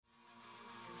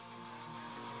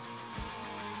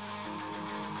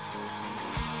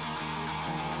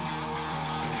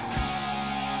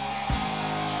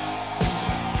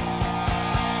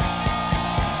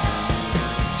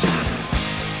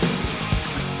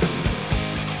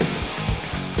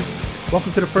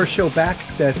Welcome to the first show back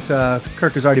that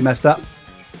Kirk has already messed up.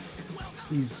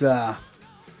 He's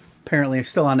apparently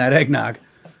still on that eggnog,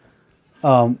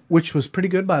 which was pretty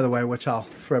good, by the way, which I'll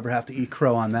forever have to eat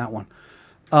crow on that one.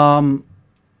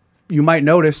 You might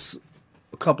notice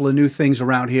a couple of new things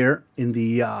around here in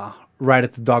the right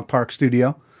at the dog park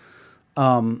studio.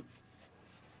 Lost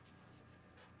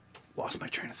my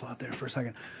train of thought there for a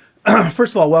second.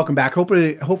 First of all, welcome back.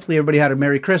 Hopefully everybody had a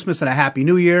Merry Christmas and a Happy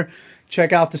New Year.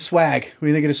 Check out the swag. What do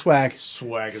you think of the swag?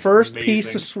 Swag is First amazing.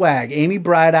 piece of swag. Amy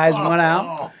Bright Eyes went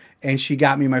out, and she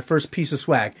got me my first piece of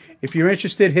swag. If you're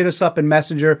interested, hit us up in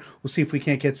Messenger. We'll see if we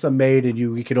can't get some made,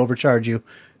 and we can overcharge you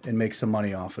and make some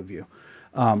money off of you.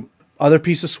 Other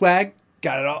piece of swag.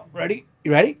 Got it all ready?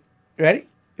 You ready? You ready?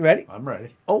 You ready? I'm ready.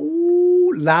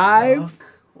 Oh, live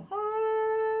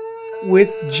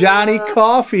with Johnny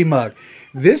Coffee mug.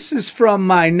 This is from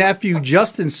my nephew,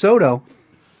 Justin Soto.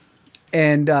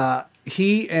 And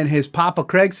he and his papa,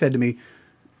 Craig, said to me,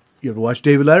 "You ever watch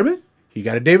David Letterman? He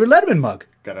got a David Letterman mug.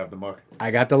 Gotta have the mug.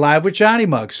 I got the Live with Johnny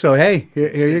mug. So, hey,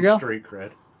 here you go. Street cred.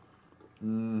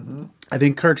 I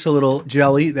think Kirk's a little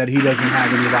jelly that he doesn't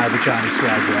have any Live with Johnny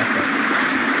swag yet. But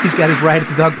he's got his Ride at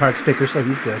the Dog Park sticker, so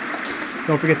he's good.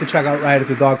 Don't forget to check out Ride at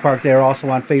the Dog Park. They're also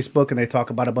on Facebook, and they talk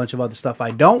about a bunch of other stuff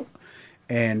I don't.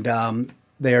 And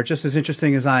they are just as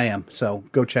interesting as I am. So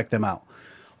go check them out.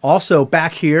 Also,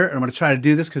 back here, and I'm going to try to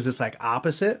do this because it's like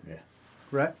opposite. Yeah.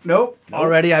 Right? Nope.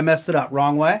 Already I messed it up.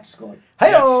 Wrong way.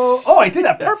 Hey, oh, I did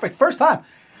that perfect. First time.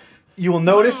 You will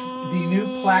notice the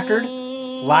new placard,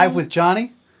 Live with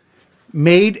Johnny,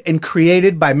 made and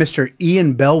created by Mr.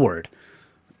 Ian Bellward.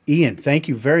 Ian, thank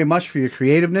you very much for your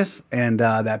creativeness and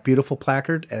that beautiful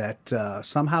placard that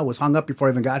somehow was hung up before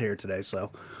I even got here today. So,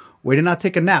 way to not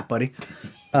take a nap, buddy.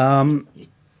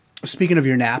 Speaking of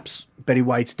your naps, Betty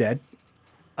White's dead.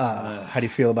 How do you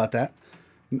feel about that?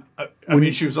 I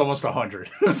mean, she was almost 100.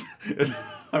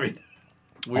 I mean,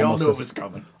 we all knew it was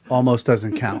coming. Almost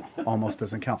doesn't count. Almost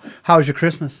doesn't count. How was your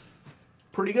Christmas?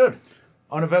 Pretty good.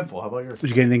 Uneventful. How about yours?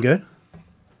 Did you get anything good?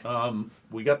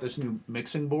 We got this new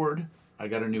mixing board. I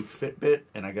got a new Fitbit,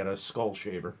 and I got a skull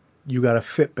shaver. You got a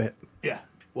Fitbit. Yeah.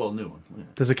 Well, new one. Yeah.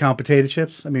 Does it count potato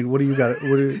chips? I mean, what do you got?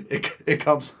 It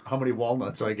counts how many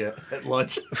walnuts I get at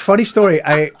lunch. Funny story.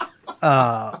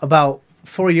 About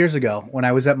 4 years ago, when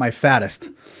I was at my fattest,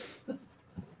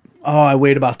 I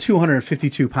weighed about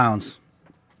 252 pounds.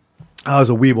 I was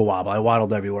a weeble wobble. I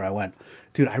waddled everywhere I went.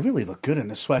 Dude, I really look good in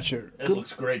this sweatshirt. It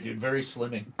looks great, dude. Very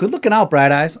slimming. Good looking out,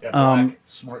 Bright Eyes. Yeah, black,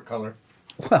 smart color.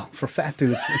 Well, for fat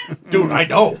dudes. Dude, I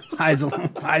know. hides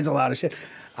a lot of shit.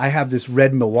 I have this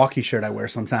red Milwaukee shirt I wear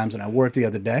sometimes, and I wore it the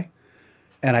other day.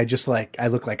 And I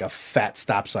look like a fat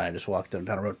stop sign. I just walked down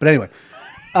the road. But anyway,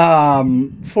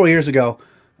 4 years ago,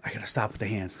 I got to stop with the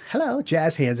hands. Hello,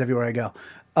 jazz hands everywhere I go.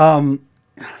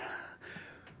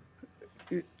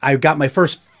 I got my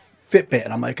first Fitbit,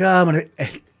 and I'm like,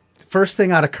 first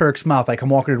thing out of Kirk's mouth, I come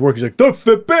walking into work, he's like, the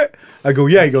Fitbit? I go,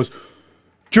 yeah. He goes,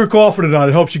 jerk off with it on.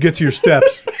 It helps you get to your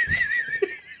steps.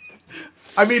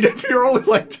 I mean, if you're only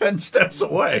like 10 steps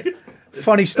away.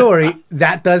 Funny story,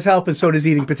 that does help, and so does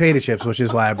eating potato chips, which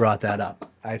is why I brought that up.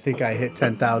 I think I hit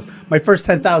 10,000. My first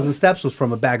 10,000 steps was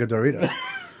from a bag of Doritos.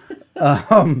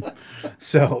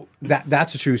 So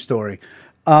that's a true story.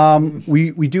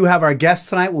 We do have our guest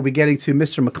tonight. We'll be getting to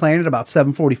Mr. McLean at about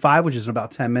 7:45, which is in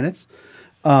about 10 minutes.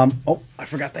 I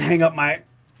forgot to hang up my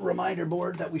reminder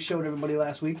board that we showed everybody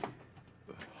last week.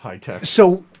 High tech.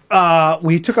 So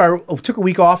we took a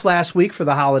week off last week for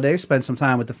the holidays, spent some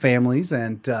time with the families,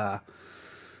 and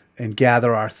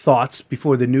gather our thoughts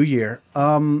before the new year.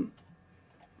 The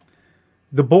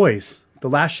boys. The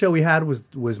last show we had was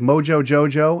Mojo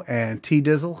Jojo and T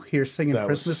Dizzle here singing That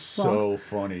Christmas was songs. so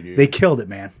funny, dude. They killed it,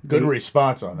 man. Good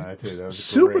response on that, too. That was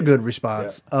Super great. good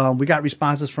response. Yeah. We got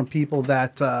responses from people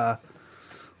that,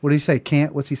 what did he say?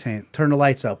 What's he saying? Turn the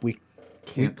lights up. We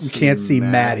can't see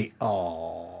Maddie.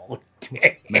 Oh,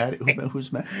 dang. Maddie?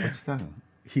 Who's Maddie? What's that?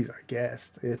 He's our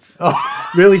guest. It's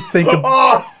really think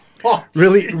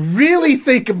really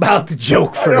think about the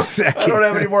joke for a second. I don't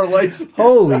have any more lights.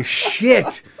 Holy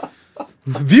shit.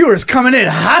 Viewers coming in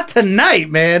hot tonight,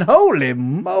 man. Holy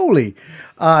moly.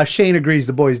 Shane agrees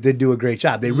the boys did do a great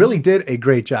job. They really did a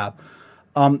great job.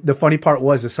 The funny part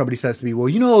was that somebody says to me, well,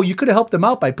 you could have helped them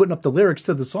out by putting up the lyrics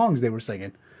to the songs they were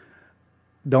singing.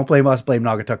 Don't blame us, blame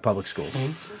Naugatuck Public Schools.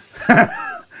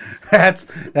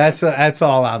 That's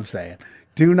all I'm saying.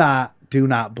 Do not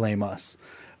blame us.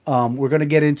 We're going to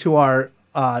get into our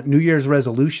New Year's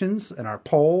resolutions and our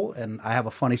poll, and I have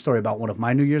a funny story about one of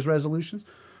my New Year's resolutions.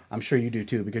 I'm sure you do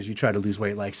too, because you tried to lose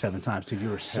weight like 7 times. Dude, you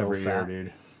were so fat. Year,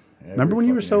 dude. Remember when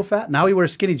you were so fat? Now he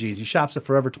wears skinny jeans. He shops at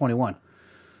Forever 21.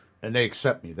 And they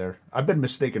accept me there. I've been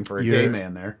mistaken for a You're- gay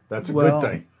man there. That's a Well, good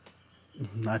thing.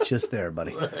 Not just there,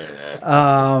 buddy.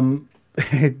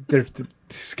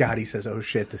 Scotty says, "Oh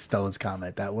shit!" To Stellan's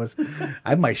comment,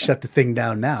 I might shut the thing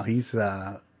down now. He's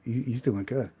doing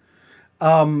good.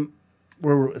 My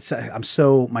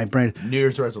brain. New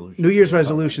Year's resolution. New Year's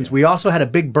resolutions. We also had a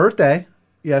big birthday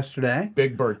yesterday.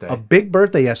 Big birthday. A big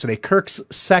birthday yesterday. Kirk's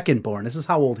second born. This is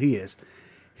how old he is.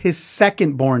 His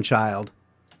second born child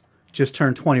just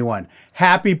turned 21.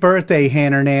 Happy birthday,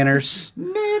 Hanner Nanners.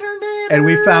 And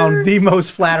we found the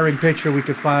most flattering picture we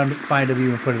could find of you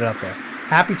and put it up there.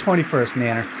 Happy 21st,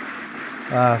 Nanner.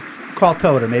 Call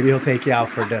Toda. Maybe he'll take you out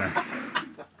for dinner.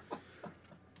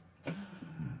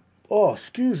 Oh,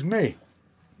 excuse me.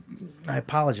 I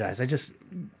apologize. I just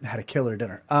had a killer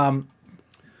dinner.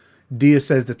 Dia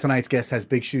says that tonight's guest has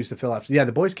big shoes to fill out. Yeah,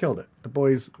 the boys killed it. The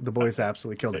boys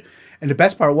absolutely killed it. And the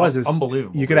best part was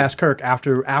unbelievable. You could ask Kirk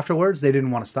afterwards. They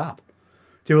didn't want to stop.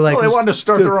 They were like, they wanted to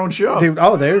start their own show.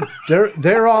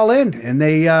 They're all in, and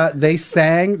they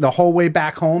sang the whole way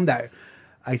back home. That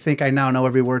I think I now know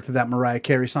every word to that Mariah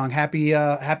Carey song. Happy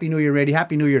New Year, Rady.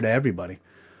 Happy New Year to everybody.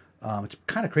 It's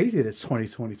kind of crazy that it's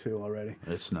 2022 already.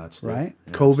 It's nuts, dude. Right?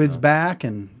 Yeah, COVID's back,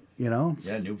 and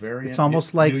new variant. It's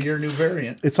almost like New Year, new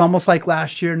variant. It's almost like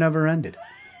last year never ended.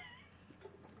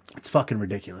 It's fucking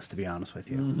ridiculous, to be honest with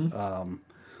you. Mm-hmm.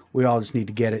 We all just need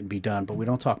to get it and be done, but we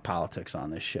don't talk politics on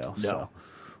this show, so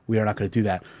we are not going to do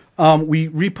that. We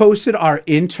reposted our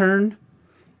intern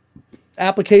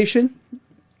application,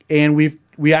 and we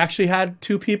actually had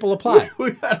 2 people apply.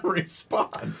 We had a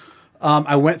response.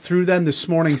 I went through them this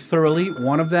morning thoroughly.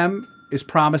 One of them is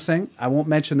promising. I won't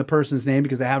mention the person's name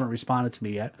because they haven't responded to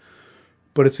me yet.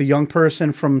 But it's a young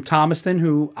person from Thomaston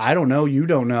who I don't know, you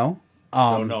don't know.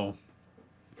 Don't know.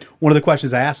 One of the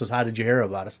questions I asked was, how did you hear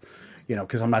about us?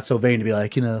 Because I'm not so vain to be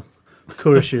like, of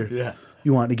course you're... Yeah.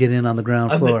 You want to get in on the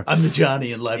ground floor. I'm the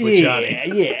Johnny in Live with Johnny.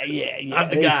 Yeah. I'm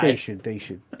the guy.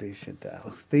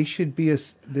 There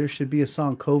should be a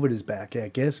song, COVID is back. Yeah,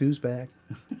 guess who's back?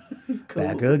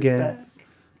 Back again.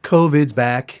 COVID's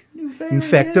back.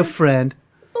 Infect a friend.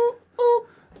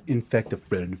 Infect a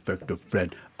friend.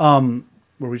 What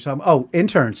were we talking about? Oh,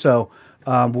 intern. So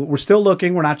we're still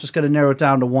looking. We're not just going to narrow it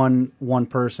down to one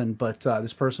person, but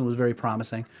this person was very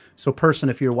promising. So person,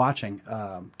 if you're watching,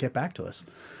 get back to us.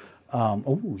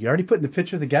 You already putting the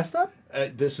picture of the guest up?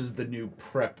 This is the new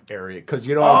prep area. Because,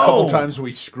 a couple times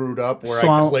we screwed up where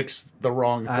I clicked the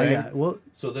wrong thing.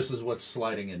 So this is what's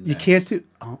sliding in next. You can't do...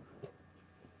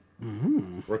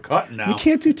 We're cutting now. You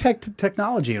can't do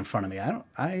technology in front of me.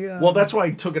 Well, that's why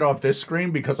I took it off this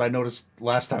screen, because I noticed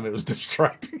last time it was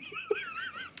distracting.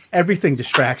 Everything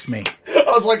distracts me. I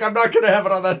was like, I'm not going to have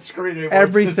it on that screen anymore.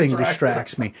 Everything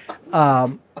distracts me.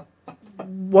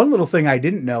 One little thing I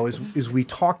didn't know is we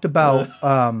talked about,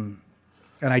 and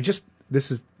I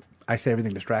say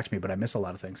everything distracts me, but I miss a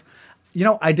lot of things.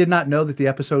 I did not know that the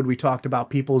episode we talked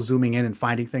about people zooming in and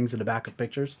finding things in the back of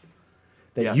pictures,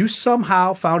 that you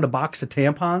somehow found a box of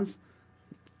tampons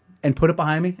and put it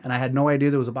behind me, and I had no idea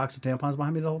there was a box of tampons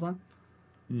behind me the whole time.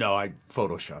 No, I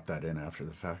photoshopped that in after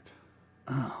the fact.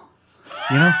 Oh.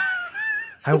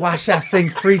 I watched that thing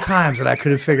 3 times and I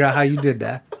couldn't figure out how you did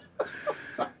that.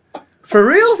 For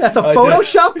real? That's a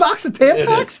Photoshop box of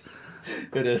tampons?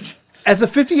 It is. As a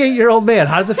 58-year-old man,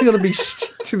 how does it feel to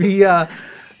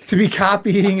be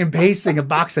copying and pasting a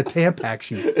box of Tampax?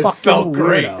 It felt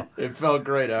great. It felt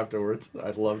great afterwards.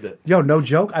 I loved it. Yo, no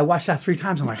joke. I watched that 3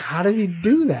 times. I'm like, how did he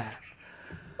do that?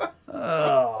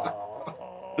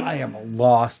 Oh, I am a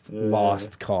lost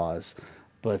cause.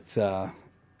 But for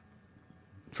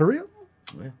real?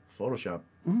 Yeah, Photoshop.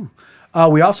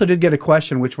 We also did get a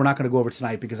question, which we're not going to go over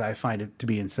tonight because I find it to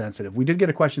be insensitive. We did get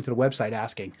a question to the website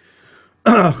asking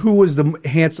who was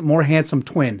the more handsome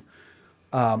twin,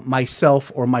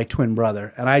 myself or my twin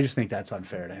brother. And I just think that's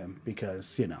unfair to him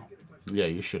because, Yeah,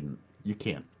 you shouldn't. You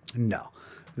can't. No.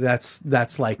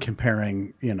 That's like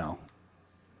comparing,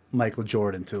 Michael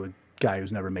Jordan to a guy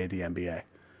who's never made the NBA.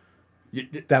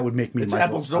 That would make me it's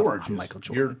apples to oranges. I'm Michael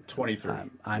Jordan. You're 23.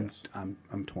 I'm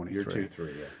 23. You're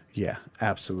 2-3, yeah. Yeah,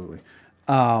 absolutely.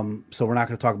 So we're not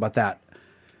going to talk about that.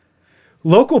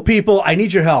 Local people, I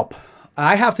need your help.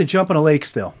 I have to jump in a lake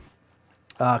still.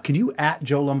 Can you at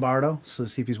Joe Lombardo? So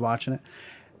see if he's watching it.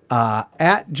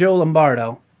 At Joe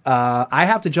Lombardo, I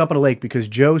have to jump in a lake because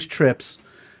Joe's trips,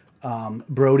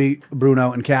 Brody,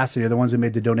 Bruno, and Cassidy are the ones who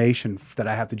made the donation that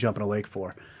I have to jump in a lake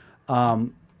for.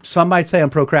 Some might say I'm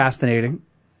procrastinating,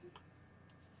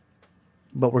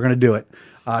 but we're going to do it.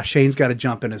 Shane's got to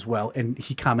jump in as well, and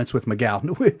he comments with Miguel.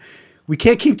 We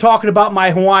can't keep talking about my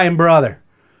Hawaiian brother.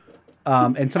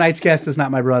 And tonight's guest is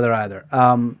not my brother either.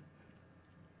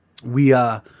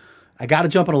 I got to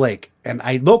jump in a lake. And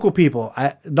local people,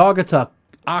 Naugatuck,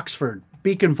 Oxford,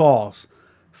 Beacon Falls,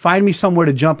 find me somewhere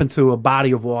to jump into a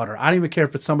body of water. I don't even care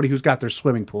if it's somebody who's got their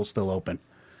swimming pool still open.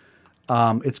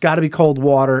 It's got to be cold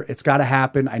water. It's got to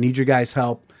happen. I need your guys'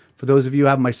 help. For those of you who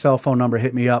have my cell phone number,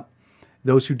 hit me up.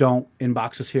 Those who don't,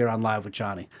 inbox us here on Live with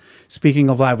Johnny. Speaking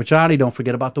of Live with Johnny, don't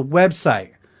forget about the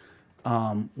website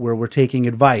where we're taking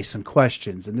advice and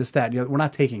questions and this, that. We're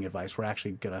not taking advice. We're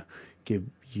actually going to give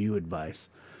you advice.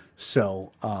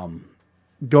 So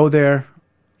go there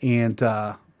and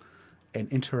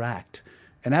interact.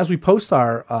 And as we post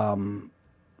our,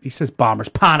 he says Bombers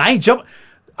Pond. I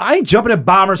ain't jumping at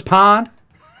Bombers Pond.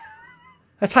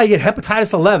 That's how you get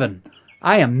hepatitis 11.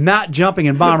 I am not jumping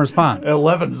in Bombers Pond.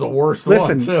 11's the worst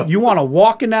one, too. You want to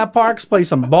walk in that park, play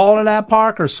some ball in that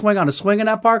park, or swing on a swing in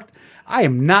that park? I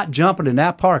am not jumping in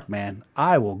that park, man.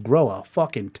 I will grow a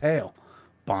fucking tail.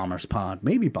 Bombers Pond.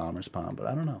 Maybe Bombers Pond, but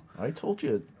I don't know. I told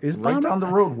you. It's right down the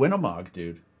road, Winnemog,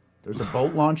 dude. There's a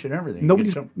boat launch and everything.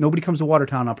 Nobody comes to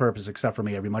Watertown on purpose except for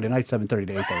me every Monday night, 7:30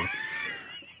 to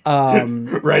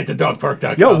 8:30. Right, the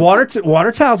dogpark.com. Yo,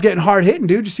 Watertown's getting hard hitting,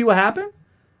 dude. You see what happened?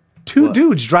 Two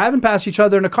dudes driving past each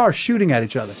other in a car, shooting at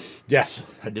each other. Yes,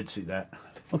 I did see that.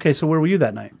 Okay, so where were you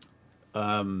that night?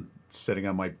 Sitting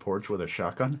on my porch with a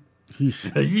shotgun.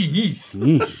 Yeesh.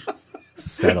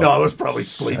 No, I was probably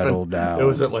sleeping. Settle down. It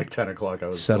was at like 10 o'clock. I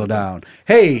was Settle down.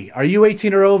 Hey, are you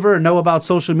 18 or over and know about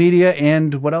social media?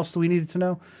 And what else do we need to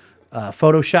know?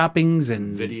 Photoshoppings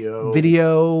and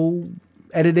video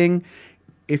editing.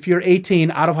 If you're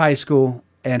 18, out of high school,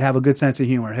 and have a good sense of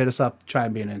humor, hit us up. Try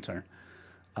and be an intern.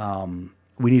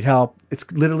 We need help. It's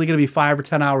literally going to be 5 or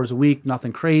 10 hours a week,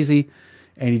 nothing crazy,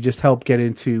 and you just help get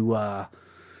into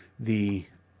the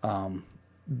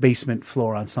basement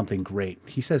floor on something great.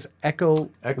 He says Echo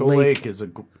Lake is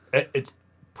besides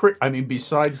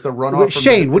the runoff.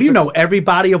 Shane, what do you know? Every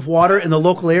body of water in the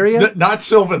local area? Not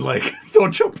Sylvan Lake.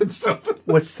 Don't jump in Sylvan Lake.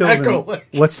 What's Sylvan? Echo Lake.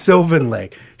 What's Sylvan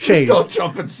Lake? Shane, don't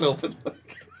jump in Sylvan Lake.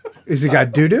 Is it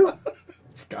got doo-doo?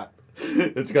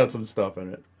 It's got some stuff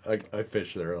in it. I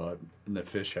fish there a lot, and the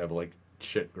fish have like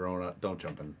shit growing up. Don't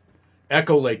jump in.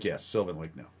 Echo Lake, yes. Sylvan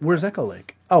Lake, no. Where's Echo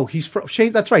Lake? Oh, he's from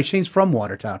Shane. That's right. Shane's from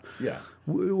Watertown. Yeah.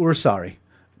 We're sorry.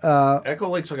 Echo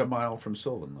Lake's like a mile from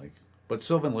Sylvan Lake, but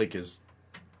Sylvan Lake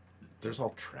there's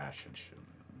all trash and shit.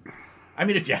 I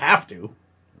mean, if you have to,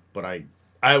 but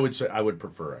I would say I would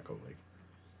prefer Echo Lake.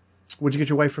 What'd you get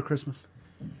your wife for Christmas?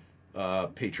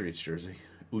 Patriots jersey,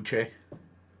 Uche,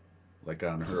 like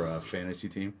on her fantasy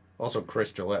team. Also,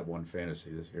 Chris Gillette won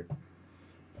fantasy this year.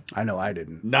 I know I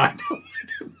didn't. No, I know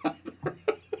I did not.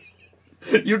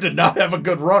 You did not have a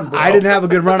good run, bro. I didn't have a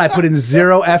good run. I put in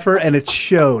zero effort, and it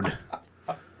showed.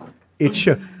 It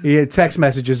showed. You had text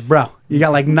messages, bro. You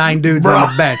got like 9 dudes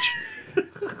on the bench.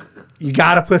 You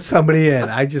got to put somebody in.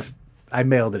 I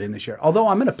mailed it in this year. Although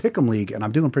I'm in a pick'em league, and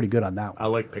I'm doing pretty good on that one. I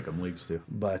like pick'em leagues, too.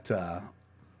 But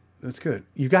that's good.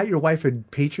 You got your wife a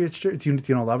Patriots jersey? Do you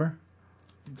not love her?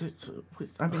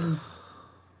 I mean,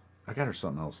 I got her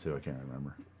something else, too. I can't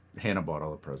remember. Hannah bought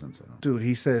all the presents.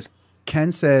 Dude,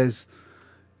 Ken says,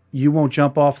 you won't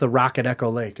jump off the rock at Echo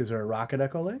Lake. Is there a rock at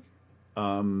Echo Lake?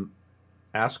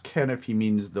 Ask Ken if he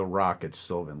means the rock at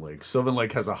Sylvan Lake. Sylvan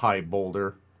Lake has a high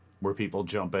boulder where people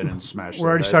jump in and smash. We're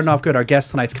already starting off good. Our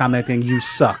guest tonight's commenting, you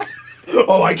suck.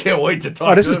 Oh, I can't wait to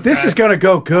talk. This is going to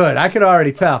go good. I can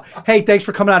already tell. Hey, thanks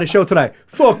for coming on the show tonight.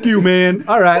 Fuck you, man.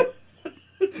 All right.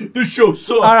 This show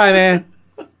sucks. All right, man.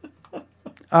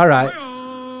 All right.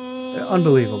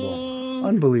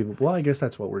 Unbelievable. Well, I guess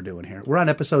that's what we're doing here. We're on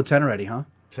episode 10 already, huh?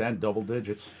 10 double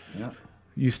digits. Yeah.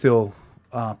 You still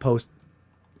post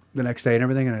the next day and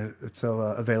everything, and it's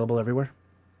available everywhere?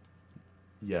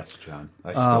 Yes, John.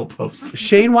 I still post.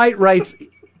 Shane White writes,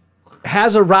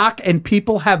 has a rock and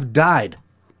people have died.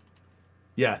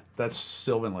 Yeah, that's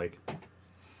Sylvan Lake.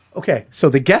 Okay, so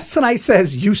the guest tonight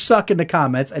says you suck in the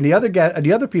comments, and the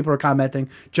other people are commenting,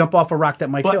 jump off a rock that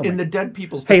might kill me. But in the dead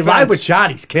people's defense, Live with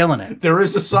Johnny's killing it. There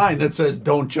is a sign that says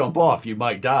don't jump off, you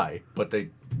might die. But they,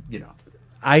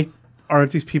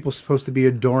 aren't these people supposed to be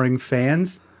adoring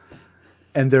fans?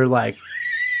 And they're like,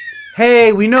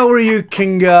 hey, we know where you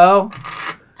can go.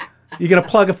 You gonna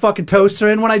plug a fucking toaster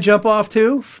in when I jump off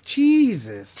too?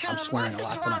 Jesus, I'm swearing a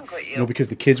lot tonight. Because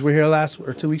the kids were here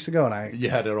 2 weeks ago, and you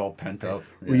had it all pent up.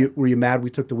 Yeah. Were you mad we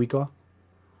took the week off?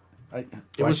 I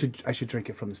should drink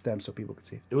it from the stem so people could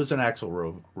see. It was an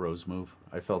Axl Rose move.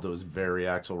 I felt it was very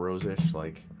Axl Rose-ish.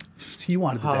 Like, you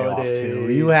wanted the day off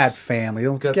too. You had family.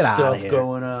 Get out of here.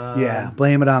 Going on. Yeah,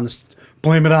 blame it on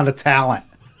the talent,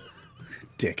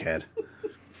 dickhead.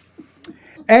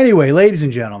 Anyway, ladies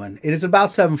and gentlemen, it is about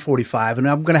 7:45, and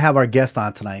I'm going to have our guest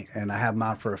on tonight, and I have him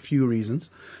on for a few reasons.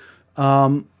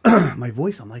 My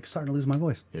voice, I'm like starting to lose my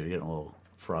voice. Yeah, you're getting a little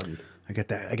froggy. I get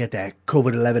that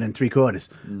COVID-11 and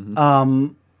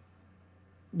 3/4.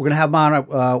 We're going to have him on.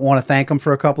 I want to thank him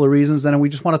for a couple of reasons, and we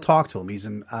just want to talk to him. He's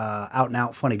an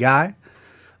out-and-out funny guy.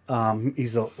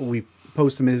 We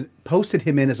posted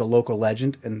him in as a local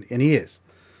legend, and he is.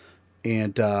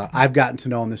 And I've gotten to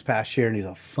know him this past year, and he's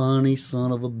a funny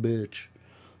son of a bitch.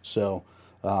 So,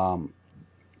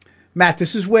 Matt,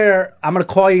 this is where I'm going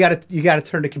to call you. You got to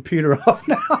turn the computer off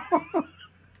now.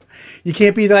 You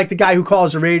can't be like the guy who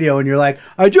calls the radio, and you're like,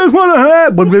 I just want to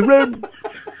have.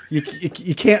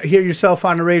 You can't hear yourself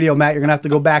on the radio, Matt. You're going to have to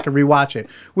go back and rewatch it,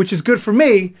 which is good for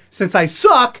me since I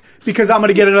suck because I'm going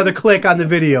to get another click on the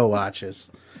video watches.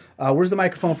 Where's the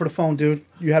microphone for the phone, dude?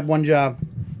 You had one job.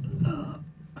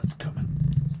 It's coming.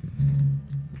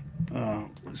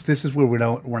 This is where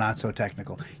we're not so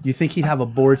technical. You think he'd have a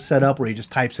board set up where he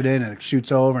just types it in and it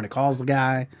shoots over and it calls the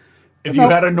guy? If you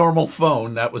had a normal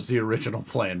phone, that was the original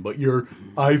plan. But your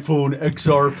iPhone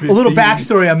XR15... A little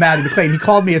backstory on Matty McLean. He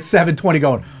called me at 7:20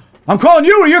 going, I'm calling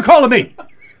you or you're calling me?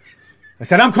 I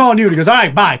said, I'm calling you. And he goes, all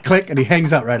right, bye. Click. And he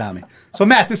hangs up right on me. So,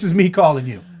 Matt, this is me calling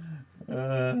you.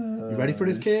 You ready for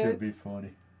this, kid? It should be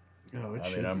funny. Oh,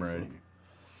 I'm ready. Funny.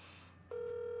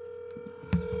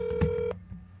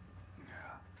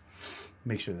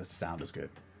 Make sure that the sound is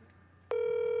good.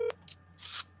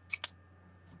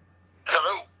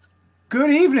 Hello. Good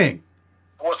evening.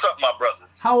 What's up, my brother?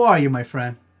 How are you, my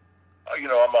friend?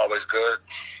 I'm always good.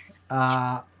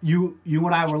 You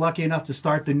and I were lucky enough to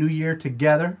start the new year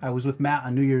together. I was with Matt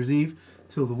on New Year's Eve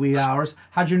till the wee hours.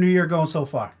 How'd your new year going so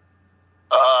far?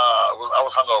 I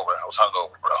was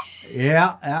hungover, bro.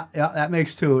 Yeah, that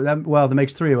makes two. That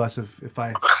makes three of us. If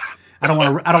I don't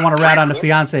want to rat on the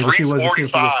fiance, but she wasn't too.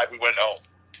 3:45, we went home.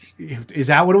 Is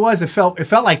that what it was? It felt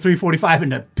like 3:45 in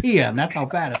the p.m. That's how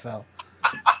bad it felt.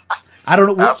 I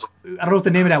don't know what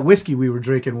the name of that whiskey we were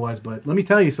drinking was, but let me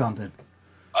tell you something.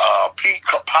 Pete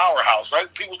Powerhouse,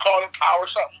 right? People call it Power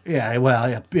something. Yeah,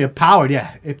 well, it powered.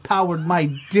 Yeah, it powered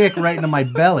my dick right into my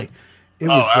belly. It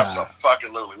was.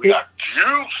 Absolutely. We got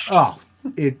juice. Oh,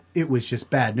 it was just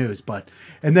bad news.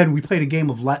 And then we played a game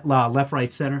of left,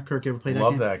 right, center. Kirk, you ever played that game?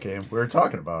 Love that game. We were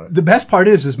talking about it. The best part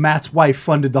is Matt's wife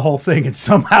funded the whole thing, and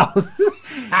somehow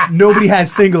nobody had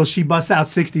singles. She busts out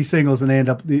 60 singles, and they end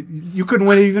up. You couldn't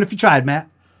win it even if you tried, Matt.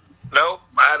 Nope,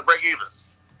 I had to break even.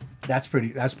 That's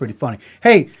pretty funny.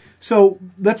 Hey, so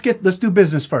let's do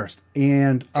business first,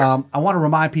 and I want to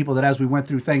remind people that as we went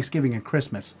through Thanksgiving and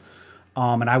Christmas,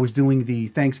 and I was doing the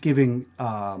Thanksgiving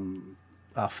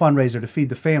fundraiser to feed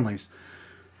the families,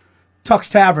 Tuck's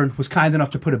Tavern was kind enough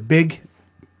to put a big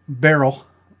barrel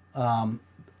on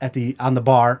the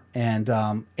bar, and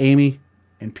Amy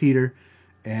and Peter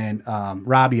and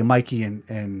Robbie and Mikey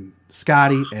and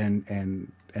Scotty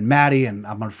and Maddie, and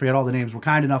I'm going to forget all the names, were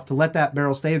kind enough to let that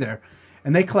barrel stay there.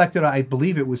 And they collected, I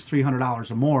believe it was $300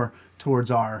 or more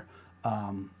towards our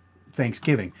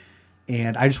Thanksgiving.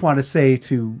 And I just wanted to say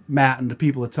to Matt and the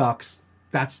people at Tux,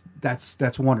 that's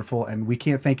wonderful. And we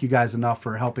can't thank you guys enough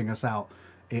for helping us out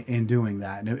in doing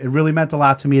that. And it really meant a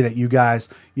lot to me that you guys,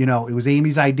 it was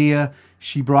Amy's idea.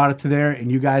 She brought it to there,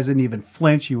 and you guys didn't even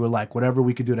flinch. You were like, whatever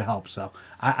we could do to help. So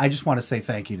I just want to say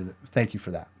thank you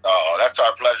for that. Oh, that's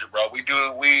our pleasure, bro. We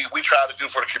try to do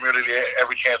for the community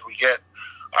every chance we get.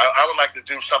 I would like to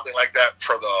do something like that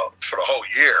for the whole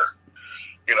year.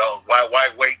 Why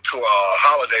wait to a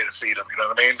holiday to feed them? You know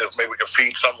what I mean? If maybe we can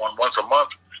feed someone once a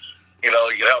month. You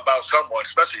can help out someone,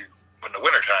 especially when the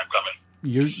wintertime coming.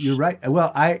 You're right.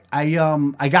 Well, I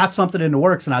got something in the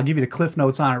works, and I'll give you the cliff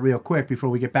notes on it real quick before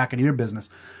we get back into your business.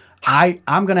 I'm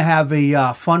going to have a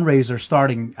fundraiser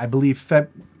starting, I believe,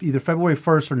 either February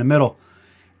 1st or in the middle.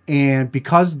 And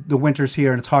because the winter's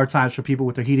here and it's hard times for people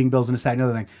with their heating bills and this, that, and the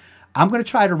other thing, I'm going to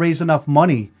try to raise enough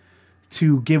money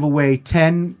to give away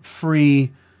 10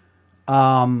 free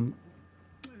sign-ups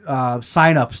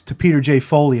to Peter J.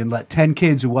 Foley and let 10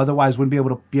 kids who otherwise wouldn't be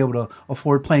able to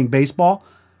afford playing baseball.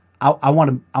 I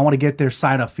want to get their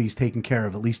sign-up fees taken care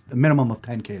of, at least a minimum of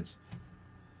 10 kids.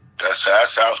 That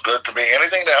sounds good to me.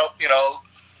 Anything to help, because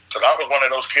I was one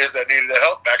of those kids that needed the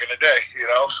help back in the day,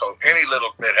 so any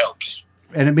little bit helps.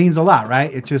 And it means a lot, right?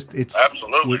 It's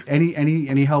absolutely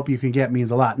any help you can get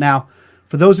means a lot. Now,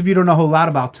 for those of you who don't know a whole lot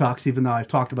about Tux, even though I've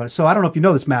talked about it, so I don't know if you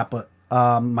know this, Matt, but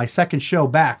my second show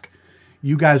back,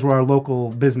 you guys were our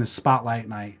local business spotlight,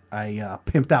 and I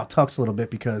pimped out Tux a little bit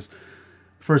because,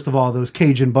 first of all, those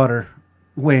Cajun butter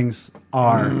wings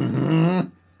are. Mm-hmm.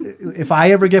 If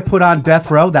I ever get put on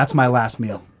death row, that's my last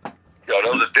meal. Yo,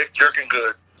 those are dick jerking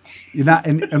good. You're not,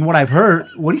 and what I've heard,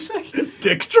 what do you say?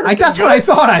 Dick jerky. That's what I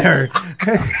thought I heard.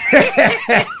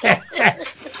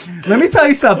 Let me tell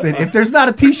you something. If there's not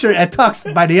a T-shirt at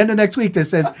Tux by the end of next week that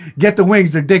says "Get the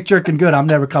wings, they're dick jerking good," I'm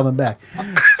never coming back.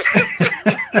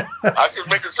 I should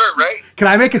make a shirt, right? Can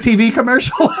I make a TV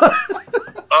commercial?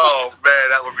 Oh man,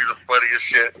 that would be the funniest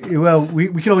shit. Well,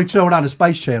 we can only show it on the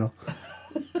Spice Channel.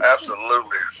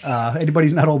 Absolutely. Anybody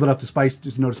who's not old enough to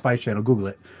just know the Spice Channel, Google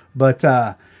it. But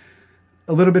a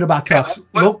little bit about Tux.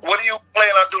 What do you plan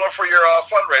on doing for your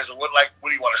fundraiser? What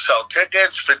do you want to sell?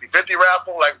 Tickets, 50-50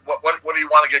 raffle? Like what do you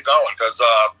want to get going? Because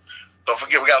don't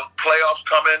forget we got playoffs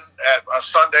coming on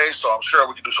Sunday, so I'm sure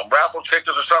we can do some raffle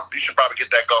tickets or something. You should probably get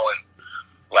that going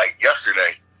like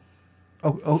yesterday.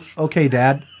 Oh, okay,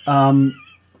 Dad.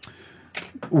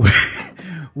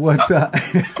 What?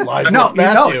 No.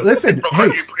 Listen. Hey,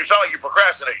 you sound like you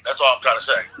procrastinate. That's all I'm trying to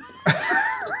say.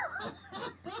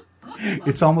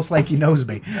 It's almost like he knows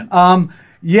me.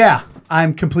 Yeah,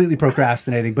 I'm completely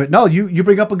procrastinating. But no, you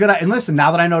bring up a good idea. And listen,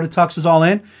 now that I know the Tux is all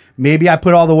in, maybe I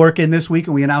put all the work in this week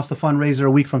and we announce the fundraiser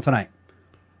a week from tonight.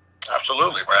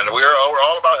 Absolutely, Brandon. We're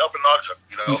all about helping Knoxville.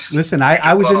 You know. Listen,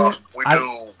 I was in. We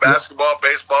do basketball,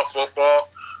 baseball, football.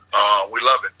 We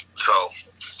love it. So.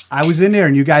 I was in there,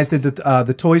 and you guys did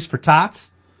the toys for Tots.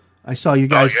 I saw you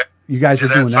guys. Oh, yeah. You guys were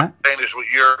doing that.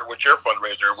 With your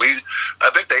fundraiser, I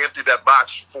think they emptied that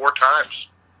box 4 times.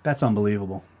 That's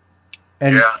unbelievable.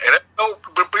 And yeah, and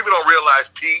people don't realize,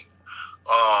 Pete,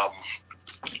 our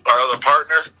other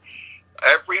partner,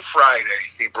 every Friday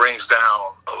he brings down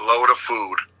a load of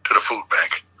food to the food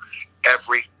bank.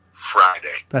 Every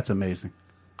Friday. That's amazing.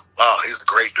 Oh, he's a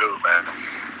great dude, man.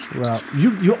 Well,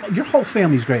 your whole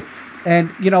family's great. And,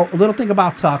 a little thing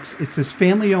about Tux, it's this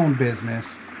family-owned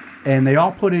business, and they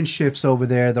all put in shifts over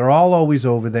there. They're all always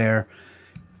over there.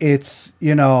 It's,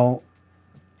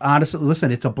 honestly,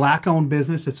 listen, it's a black-owned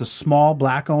business. It's a small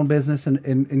black-owned business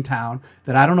in town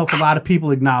that I don't know if a lot of people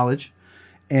acknowledge.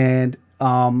 And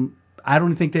I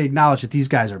don't think they acknowledge that these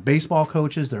guys are baseball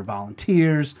coaches. They're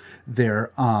volunteers.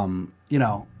 They're,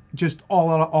 just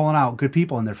all in out good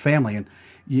people and their family. And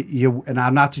and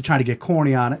I'm not trying to get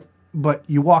corny on it, but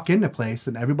you walk into a place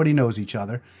and everybody knows each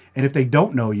other. And if they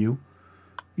don't know you,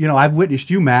 I've witnessed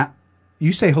you, Matt.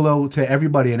 You say hello to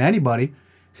everybody and anybody.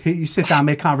 You sit down,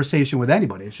 make conversation with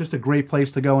anybody. It's just a great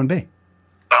place to go and be.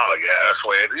 Oh yeah, that's the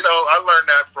way. I learned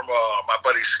that from my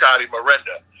buddy Scotty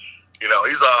Miranda. He's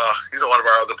one of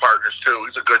our other partners too.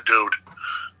 He's a good dude,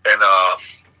 and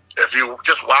if you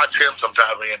just watch him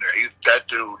sometimes in there, that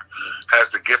dude has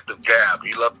the gift of gab.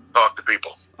 He loves to talk to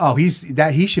people. Oh, he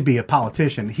should be a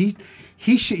politician. He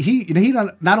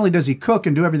not only does he cook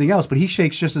and do everything else, but he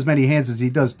shakes just as many hands as he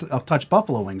does touch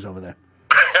buffalo wings over there.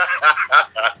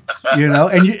 And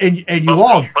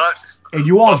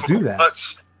you all do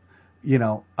that.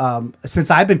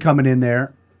 Since I've been coming in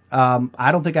there,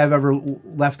 I don't think I've ever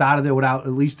left out of there without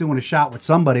at least doing a shot with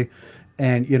somebody,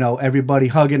 and everybody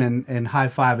hugging and high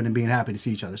fiving and being happy to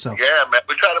see each other. So yeah, man,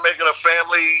 we try to make it a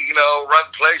family, run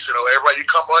place. Everybody, you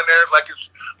come on there like it's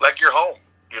like your home.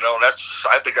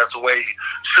 I think that's the way it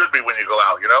should be when you go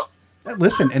out.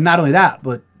 Listen, and not only that,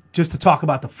 but just to talk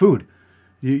about the food.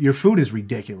 Your food is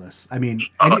ridiculous. I mean,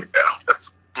 yeah.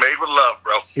 Made with love,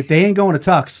 bro. If they ain't going to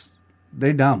Tux,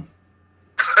 they dumb.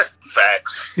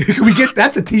 Facts.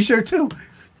 That's a T-shirt too.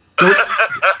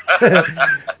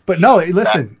 But no,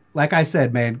 listen. Like I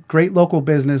said, man, great local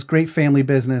business, great family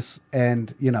business,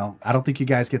 and I don't think you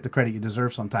guys get the credit you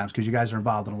deserve sometimes because you guys are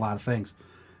involved in a lot of things.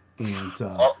 And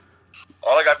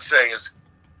all I got to say is,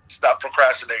 stop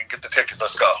procrastinating, get the tickets,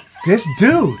 let's go. This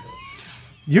dude.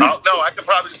 No, I could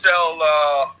probably sell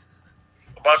a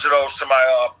bunch of those to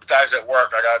my guys at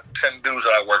work. I got 10 dudes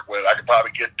that I work with. I could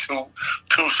probably get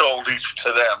two sold each to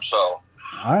them. So,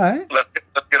 all right, let's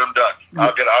get them done.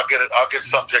 I'll get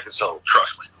some tickets sold.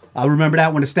 Trust me. I'll remember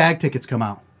that when the Stag tickets come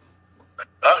out.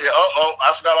 Oh yeah. Oh,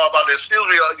 I forgot all about this. Excuse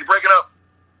me. You breaking up?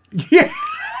 Yeah.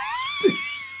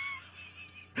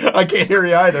 I can't hear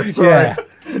you either. Sorry. Yeah.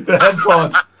 The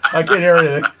headphones. I can't hear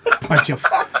anything. Bunch of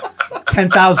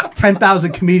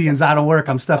 10,000 comedians out of work.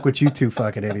 I'm stuck with you two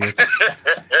fucking idiots.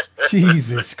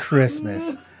 Jesus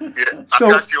Christmas. Yeah, so,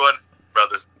 I got you on,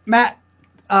 brother. Matt,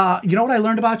 you know what I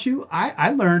learned about you?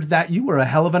 I learned that you were a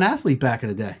hell of an athlete back in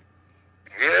the day.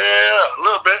 Yeah, a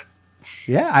little bit.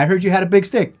 Yeah, I heard you had a big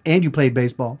stick, and you played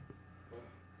baseball.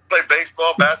 Played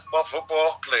baseball, basketball,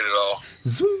 football, played it all.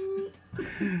 Zoom.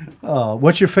 Oh,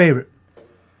 what's your favorite?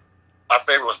 My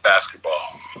favorite was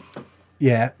basketball.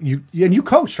 Yeah, you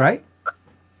coached, right?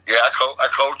 Yeah, I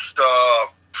coached.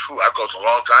 I coached a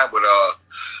long time with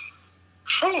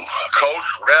coach,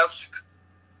 rest.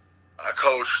 I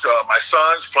coached my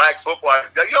sons flag football.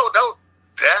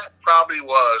 That probably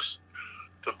was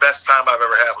the best time I've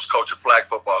ever had was coaching flag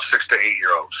football, 6 to 8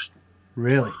 year olds.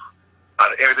 Really?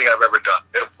 Out of everything I've ever done,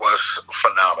 it was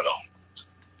phenomenal.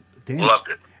 Damn. Loved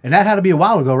it. And that had to be a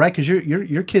while ago, right? Because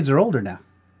your kids are older now.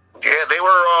 Yeah, they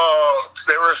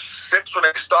were 6 when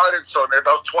they started, so that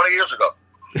was 20 years ago.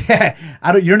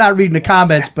 You're not reading the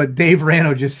comments, but Dave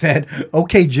Rano just said,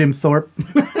 "Okay, Jim Thorpe."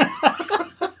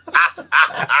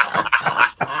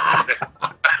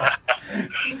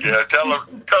 Yeah, tell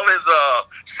his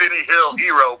City Hill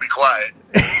hero be quiet.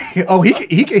 Oh, he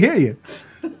can hear you.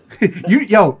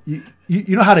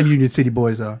 You know how the Union City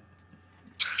boys are.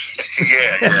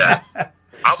 Yeah.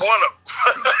 I'm one of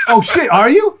them. Oh shit, are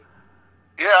you?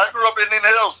 Yeah, I grew up in Indian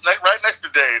Hills, right next to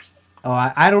Dave. Oh,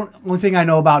 I don't. Only thing I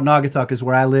know about Naugatuck is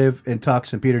where I live in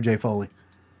Tux and Peter J. Foley.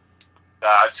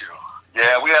 Got you.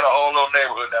 Yeah, we had a whole little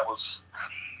neighborhood that was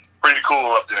pretty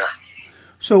cool up there.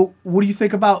 So, what do you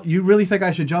think about? You really think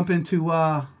I should jump into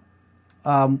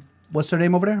what's their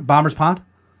name over there? Bombers Pond?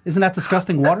 Isn't that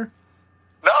disgusting water?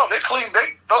 No, they cleaned that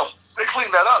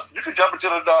up. You can jump into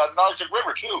the Naugatuck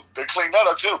River too. They cleaned that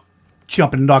up too.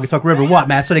 Jumping in Naugatuck River, what,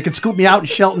 Matt? So they can scoop me out in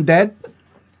Shelton dead?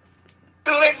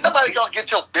 Dude, ain't nobody gonna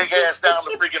get your big ass down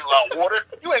the freaking water.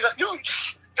 You ain't going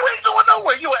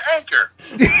nowhere. You an anchor.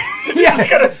 Yeah, it's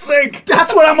gonna sink.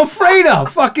 That's what I'm afraid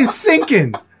of. Fucking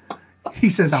sinking. He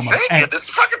says I'm sinking. anchor. This is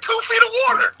fucking 2 feet of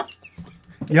water.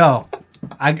 Yo,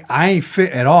 I ain't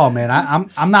fit at all, man.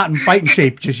 I'm not in fighting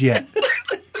shape just yet.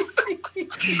 You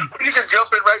can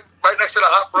jump in right next to the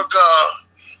Hot Brook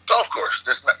golf course.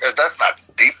 That's not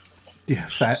deep. Yeah,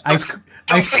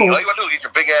 Ice cold. All you gotta do is get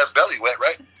your big ass belly wet,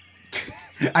 right?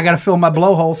 I gotta fill my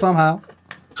blowhole somehow.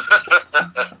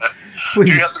 Do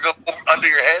you have to go under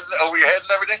your head, over your head,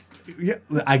 and everything? Yeah,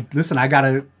 listen. I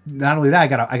gotta not only that.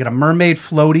 I got a mermaid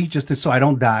floaty just so I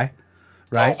don't die.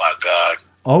 Right? Oh my god.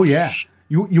 Oh yeah.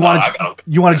 You want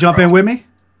to jump in with me?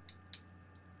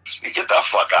 Get the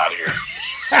fuck out of here.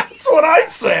 That's what I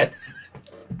said.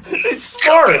 It's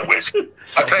smart. Jump in with you.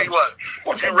 I'll tell you what.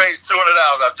 Once you raise $200,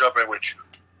 I'll jump in with you.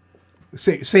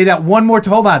 Say that one more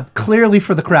time. Hold on. Clearly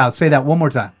for the crowd. Say that one more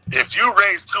time. If you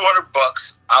raise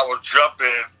 $200, I will jump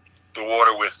in the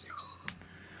water with you.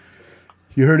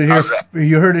 You heard it here.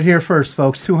 You heard it here first,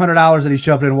 folks. $200 and he's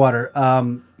jumping in water.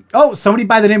 Somebody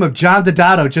by the name of John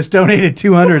Dodato just donated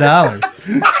 $200. Are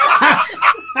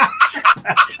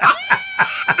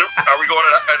we going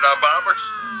to Bombers?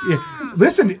 Yeah.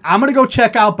 Listen, I'm gonna go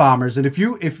check out Bombers, and if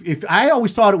I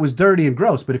always thought it was dirty and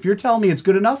gross, but if you're telling me it's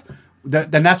good enough,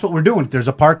 then that's what we're doing. There's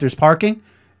a park, there's parking,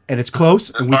 and it's close,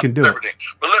 and we can do it.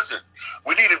 But listen,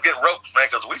 we need to get ropes, man,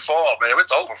 because we fall, man.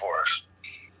 It's over for us.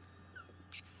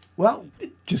 Well,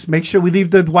 just make sure we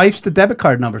leave the wife's the debit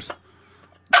card numbers.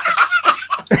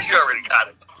 She already got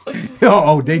it.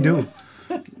 Oh, they do.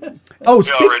 Oh,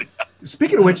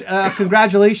 speaking of which,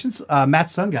 congratulations.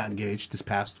 Matt's son got engaged this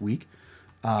past week.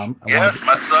 Yes,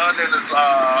 my son and his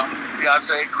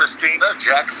fiancée, Christina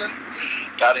Jackson,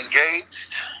 got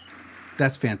engaged.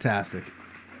 That's fantastic.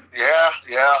 Yeah.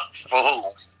 For who?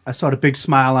 I saw the big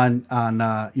smile on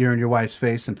your and your wife's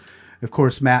face, and of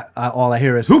course, Matt. All I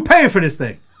hear is, "Who paying for this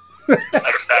thing?"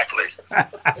 Exactly.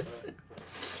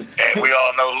 And we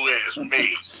all know who it is.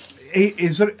 Me.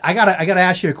 I gotta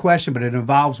ask you a question, but it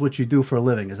involves what you do for a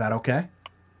living. Is that okay?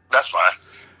 That's fine.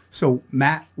 So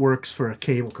Matt works for a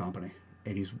cable company,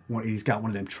 and he's got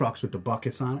one of them trucks with the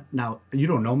buckets on it. Now you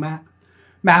don't know Matt.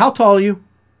 Matt, how tall are you?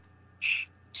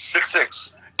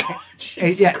 6'6".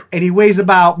 And he weighs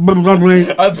about and about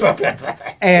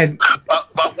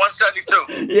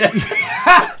 172. Yeah.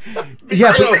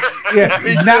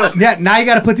 Now you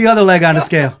got to put the other leg on the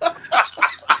scale.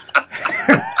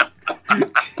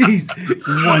 He's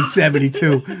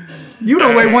 172. You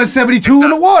don't weigh 172 in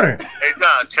the water. Hey,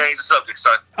 Don, change the subject,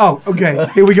 son. Oh, okay.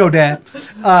 Here we go, Dad.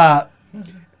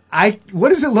 What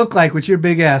does it look like with your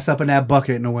big ass up in that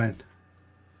bucket in the wind?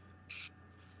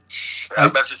 I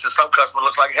bet you to some customer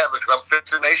looks like heaven because I'm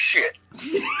fixing their shit.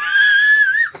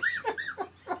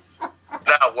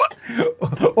 Now what?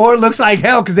 Or it looks like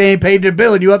hell because they ain't paid their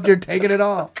bill and you up there taking it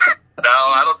off. No,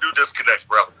 I don't do disconnects,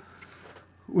 bro.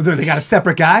 They got a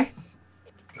separate guy?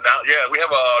 No, yeah, we have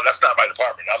that's not my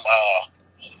department.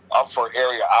 I'm for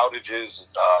area outages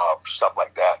and stuff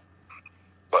like that.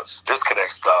 But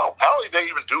disconnects, I don't think they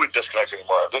even do disconnects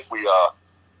anymore. I think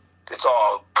it's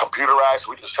all computerized.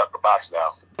 We just shut the box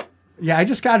down. Yeah, I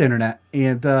just got internet,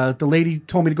 and the lady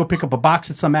told me to go pick up a box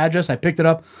at some address. I picked it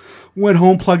up, went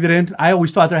home, plugged it in. I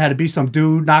always thought there had to be some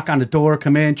dude knock on the door,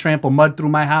 come in, trample mud through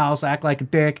my house, act like a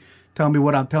dick, tell me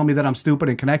that I'm stupid,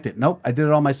 and connect it. Nope, I did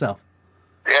it all myself.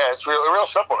 Yeah, it's real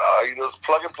simple now. You just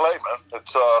plug and play, man.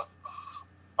 It's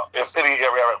if any area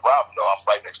ever have a problem, though, I'm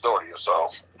right next door to you.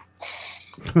 So,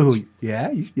 Oh,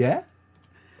 yeah, yeah.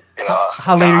 you know,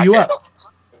 How late are you up?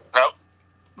 No, I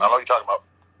know what you're talking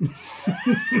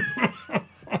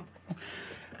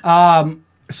about.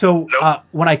 So Nope.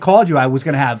 when I called you, I was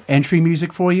going to have entry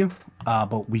music for you,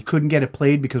 but we couldn't get it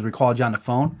played because we called you on the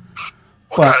phone.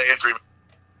 What But kind of entry?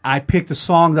 I picked a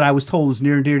song that I was told was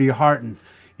near and dear to your heart, and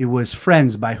it was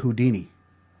Friends by Houdini.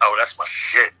 Oh, that's my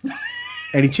shit.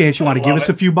 Any chance you want to give love us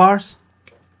it. a few bars?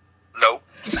 Nope.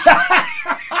 Fuck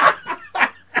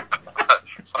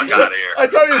out of here. I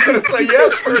thought he was going to say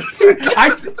yes for a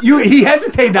second. He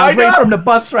hesitated. I was I waiting know. for him to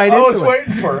bust right I into was it.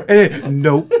 waiting for it. And then,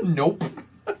 nope. Nope.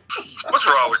 What's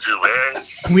wrong with you, man?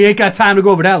 We ain't got time to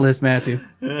go over that list, Matthew.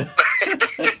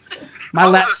 My I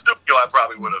was la- in the studio, I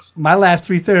probably would have. my last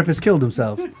 3 therapists killed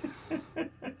themselves.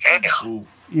 Damn.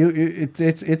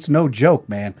 It's no joke,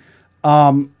 man.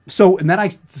 So and then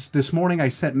this morning I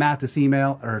sent Matt this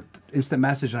email or instant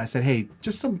message, and I said, hey,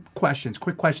 just some questions,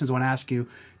 quick questions I want to ask you,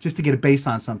 just to get a base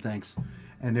on some things.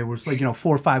 And there was 4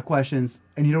 or 5 questions,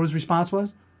 and you know what his response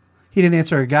was? He didn't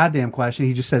answer a goddamn question.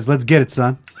 He just says, "Let's get it,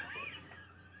 son."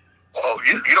 Oh,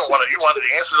 you don't want to? You wanted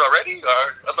the answers already? Or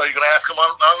I thought you were going to ask them on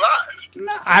live.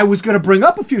 No, I was going to bring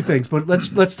up a few things, but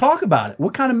let's talk about it.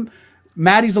 What kind of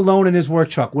Maddie's alone in his work,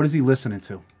 Chuck? What is he listening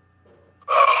to?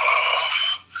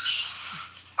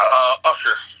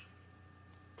 Usher,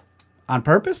 On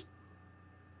purpose?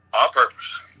 on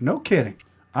purpose. No kidding.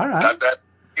 All right. Got that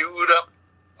queued up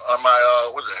on my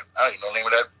what is it? I don't even know the name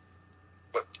of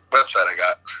that website I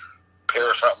got. Pair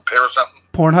or something.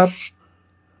 Pornhub?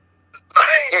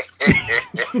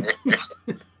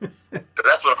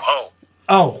 That's what I'm home.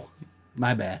 Oh,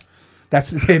 my bad.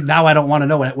 That's now I don't want to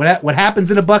know what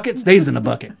happens in a bucket stays in a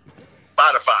bucket.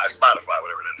 Spotify,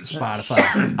 whatever it is.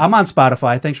 Spotify. I'm on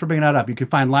Spotify. Thanks for bringing that up. You can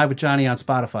find Live with Johnny on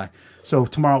Spotify. So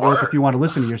tomorrow at work, if you want to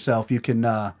listen to yourself, you can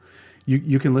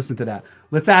you can listen to that.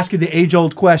 Let's ask you the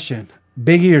age-old question: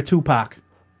 Biggie or Tupac?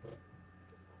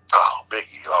 Oh,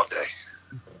 Biggie all day.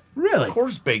 Really? Of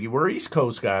course, Biggie. We're East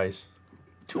Coast guys.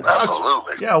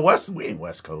 Absolutely. Yeah, we ain't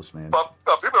West Coast, man. But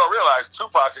people don't realize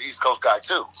Tupac's an East Coast guy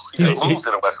too. He moved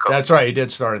to the West Coast. That's right. He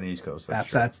did start in the East Coast.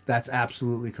 That's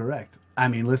absolutely correct. I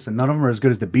mean, listen, none of them are as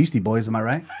good as the Beastie Boys. Am I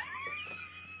right?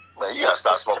 Man, you gotta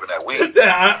stop smoking that weed.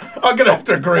 Yeah, I'm gonna have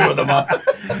to agree with him on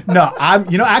that. No,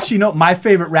 actually, my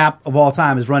favorite rap of all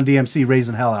time is Run DMC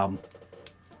Raising Hell album.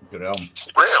 Good album.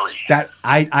 Really? That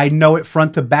I know it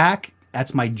front to back.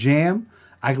 That's my jam.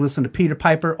 I can listen to Peter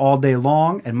Piper all day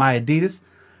long and My Adidas.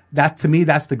 That to me,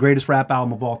 that's the greatest rap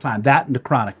album of all time. That and The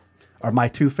Chronic are my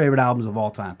 2 favorite albums of all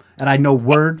time, and I know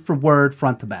word for word,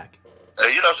 front to back.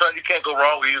 You know something? You can't go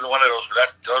wrong with either one of those.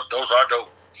 Those are dope.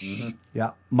 Mm-hmm.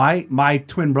 Yeah, my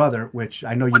twin brother, which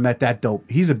I know you met that dope.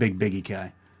 He's a big Biggie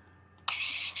guy.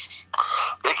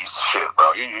 Biggie's the shit,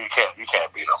 bro. You can't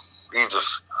beat him. He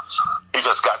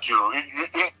just got you.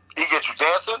 He gets you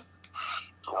dancing,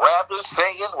 rapping,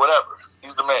 singing, whatever.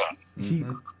 He's the man.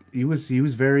 He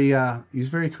was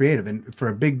very creative, and for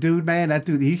a big dude, man, that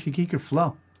dude he could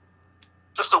flow.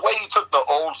 Just the way he took the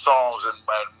old songs and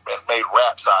made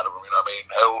raps out of them. You know what I mean?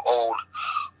 Old,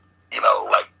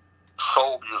 like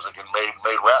soul music and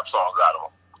made rap songs out of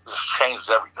them. Just changed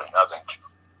everything, I think.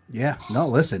 Yeah, no,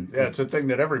 listen. Yeah, it's a thing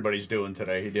that everybody's doing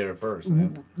today. He did it first.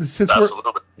 Man.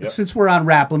 Since we're on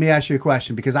rap, let me ask you a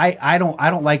question because I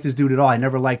don't like this dude at all. I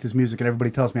never liked his music, and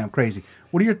everybody tells me I'm crazy.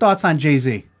 What are your thoughts on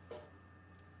Jay-Z?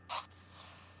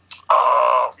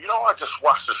 I just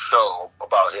watched a show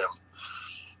about him,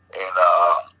 and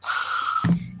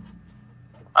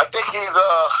I think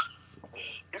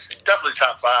he's definitely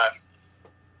top 5.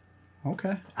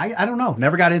 Okay, I don't know.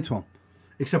 Never got into him,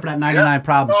 except for that 99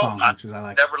 Problem song, which I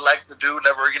like. Never liked the dude.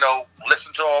 Never,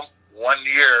 listened to him. One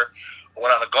year, I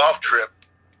went on a golf trip,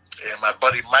 and my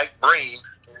buddy Mike Breen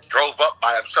drove up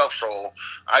by himself, so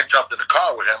I jumped in the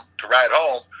car with him to ride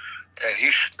home. And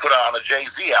he put on a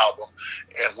Jay-Z album,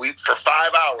 and for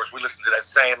 5 hours we listened to that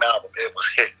same album. It was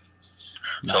hitting.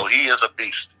 Nice. So he is a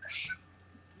beast.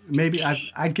 Maybe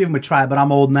I'd give him a try, but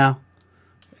I'm old now.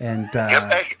 And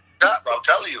I'm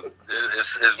telling you,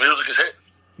 his music is hitting.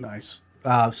 Nice.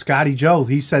 Scotty Joe,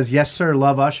 he says, "Yes, sir,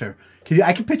 love Usher."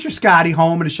 I can picture Scotty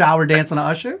home in the shower dancing to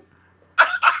Usher.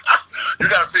 You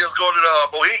got to see us go to the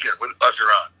Mohegan with Usher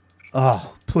on.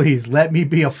 Oh, please let me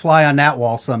be a fly on that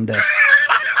wall someday.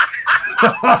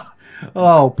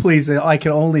 Oh, please! I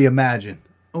can only imagine.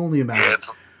 Yeah,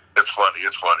 it's funny.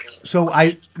 It's funny. So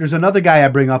there's another guy I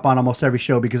bring up on almost every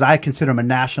show because I consider him a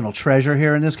national treasure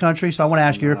here in this country. So I want to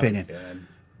ask your opinion.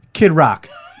 Kid Rock.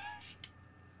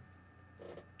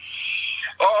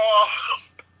 Oh,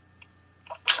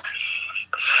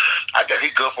 he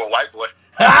good for a white boy.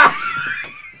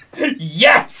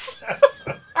 Yes.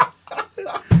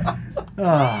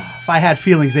 If I had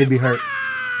feelings, they'd be hurt.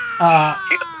 He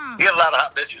had a lot of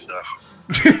hot bitches though.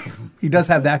 He does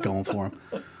have that going for him.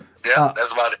 Yeah,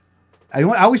 that's about it. I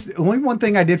always the only one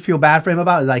thing I did feel bad for him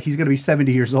about is like he's gonna be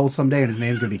 70 years old someday and his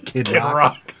name's gonna be Kid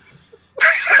Rock.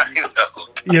 You know,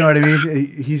 You know what I mean?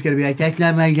 He's gonna be like, that's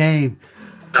not my game.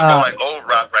 they're like old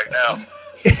rock right now.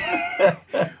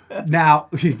 Now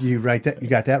you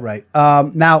got that right.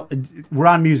 Now we're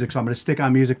on music, so I'm gonna stick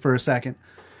on music for a second,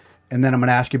 and then I'm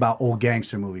gonna ask you about old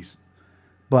gangster movies.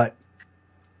 But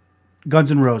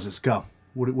Guns N' Roses, go.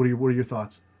 What are your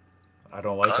thoughts? I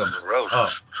don't like them. Guns N' Roses. Oh.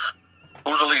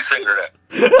 Who's the lead singer of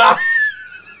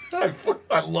that?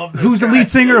 I love this Who's the guy. lead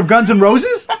singer of Guns N'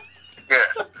 Roses?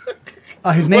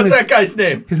 Yeah. His name What's is that guy's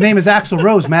name? His name is Axl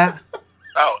Rose, Matt.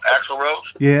 Oh, Axl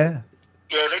Rose. Yeah.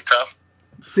 Yeah, they tough.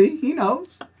 See, he knows.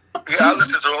 Yeah, I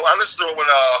listen to him. I listen to him when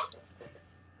I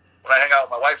hang out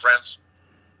with my white friends.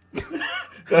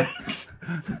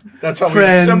 That's how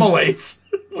Friends. he assimilates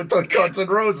with the Guns N'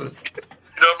 Roses. You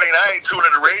know what I mean? I ain't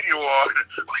tuning the radio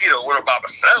on. What about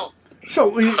myself? So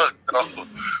With my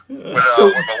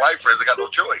white friends, I got no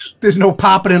choice. there's no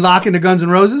popping and locking to Guns N'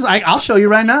 Roses. I'll show you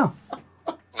right now.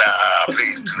 Nah,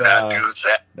 please do not do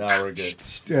that. No, we're good.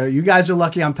 You guys are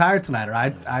lucky I'm tired tonight, or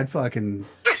I'd fucking.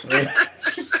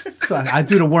 I'd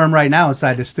do the worm right now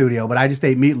inside the studio, but I just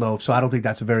ate meatloaf, so I don't think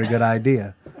that's a very good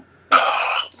idea.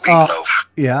 Meatloaf.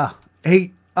 Yeah.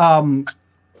 Hey,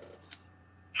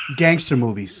 gangster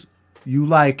movies. You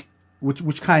like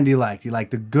which kind do you like? You like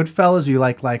the Goodfellas, or you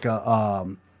like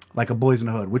a Boys in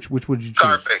the Hood? Which would you choose?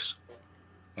 Scarface.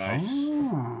 Nice.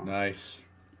 Oh. Nice.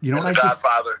 You don't And like this?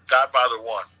 Godfather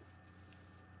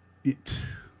 1.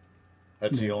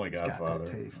 That's the only He's got that Godfather.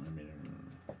 taste. I mean,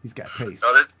 He's got taste.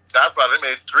 No, Godfather, they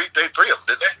made three of them,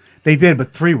 didn't they? They did,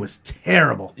 but 3 was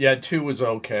terrible. yeah, 2 was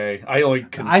okay. I only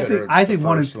consider I think the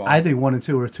one first and one and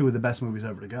 2 are 2 of the best movies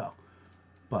ever to go.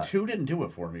 But 2 didn't do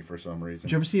it for me for some reason.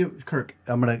 did you ever see Kirk?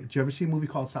 Did you ever see a movie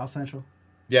called South Central?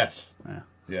 Yes. Yeah.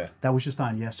 Yeah. That was just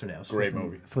on yesterday. I was Great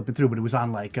movie. flipping through, but it was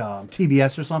on like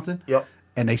TBS or something. Yep.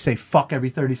 And they say fuck every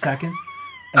 30 seconds,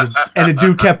 and the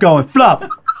dude kept going fluff,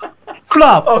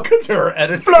 fluff, Oh, because they were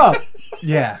edited. fluff.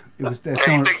 Yeah, it was. That's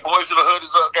Hey, you only, think Boys in the Hood is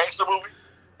a gangster movie?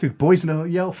 dude, Boys in the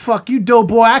Hood, yo, fuck you, dope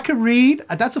boy. I can read.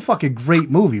 That's a fucking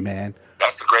great movie, man.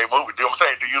 That's a great movie. Do you know what I'm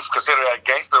saying? Do you consider that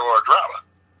gangster or a drama?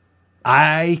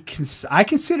 I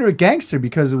consider it gangster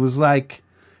because it was like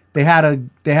they had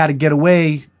to get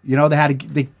away. You know,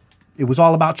 it was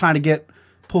all about trying to get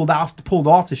pulled off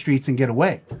the streets and get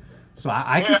away. So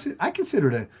I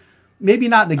consider it maybe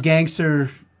not the gangster.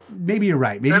 Maybe you're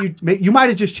right. Maybe you might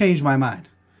have just changed my mind,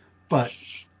 but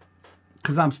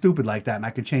because I'm stupid like that and I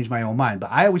could change my own mind.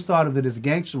 But I always thought of it as a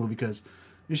gangster movie because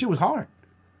this shit was hard.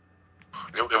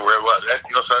 It was.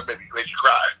 You know, something made you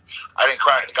cry. I didn't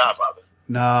cry in The Godfather.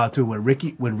 Nah, dude,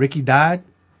 when Ricky died,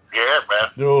 Yeah,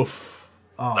 man. Oof.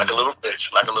 Like a little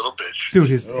bitch. Like a little bitch.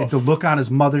 dude, the look on his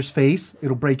mother's face,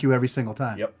 it'll break you every single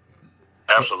time. Yep.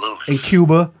 Absolutely. In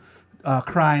Cuba,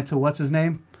 crying to what's his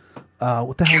name?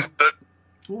 What the hell?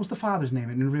 What was the father's name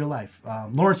in real life?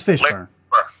 Lawrence Fishburne.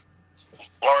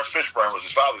 Lawrence Fishburne was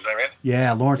his father's name, ain't it?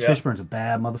 Yeah, Lawrence Fishburne's a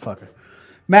bad motherfucker.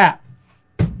 Matt,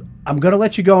 I'm gonna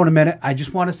let you go in a minute. I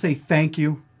just want to say thank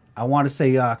you. I want to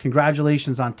say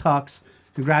congratulations on Tux.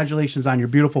 Congratulations on your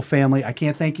beautiful family. I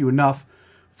can't thank you enough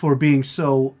for being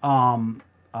so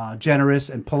generous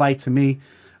and polite to me.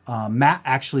 Matt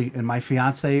actually and my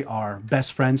fiance are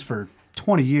best friends for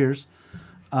 20 years.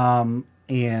 And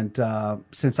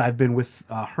since I've been with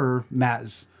her, Matt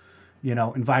has,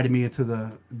 invited me into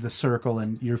the circle,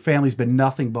 and your family's been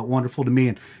nothing but wonderful to me.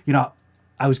 And,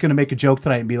 I was going to make a joke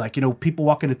tonight and be like, people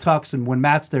walk into Tux, and when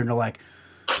Matt's there and they're like,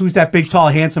 who's that big, tall,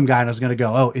 handsome guy? And I was going to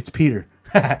go, oh, it's Peter.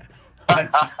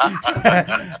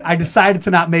 I decided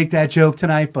to not make that joke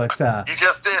tonight, but You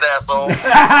just did, asshole.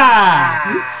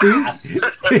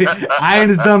 see, I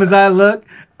ain't as dumb as I look.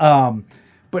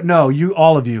 But no,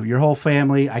 all of you, your whole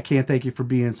family, I can't thank you for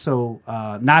being so,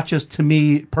 not just to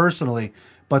me personally,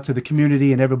 but to the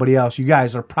community and everybody else. You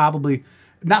guys are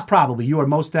you are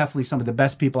most definitely some of the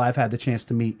best people I've had the chance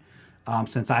to meet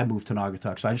since I moved to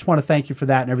Naugatuck. So I just want to thank you for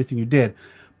that and everything you did.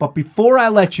 But before I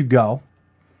let you go,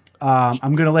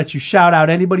 I'm going to let you shout out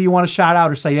anybody you want to shout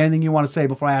out or say anything you want to say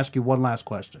before I ask you one last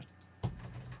question.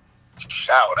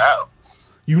 Shout out.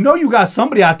 You got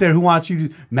somebody out there who wants you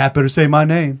to, Matt better say my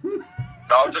name.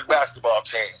 Naugatuck basketball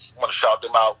team. I want to shout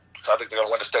them out. I think they're going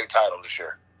to win the state title this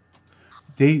year.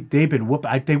 They've been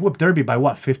they whooped Derby by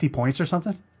what, 50 points or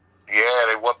something? Yeah,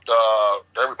 they whooped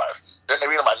everybody. Didn't they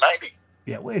beat them by 90?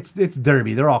 Yeah, well, it's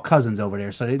Derby. They're all cousins over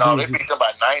there. So They beat them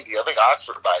by 90. I think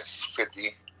Oxford by 50.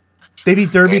 They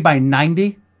beat Derby by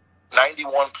 90?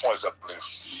 91 points, I believe.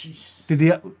 Did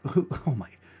the oh my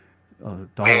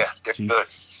Yeah, they're good.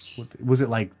 Was it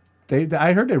like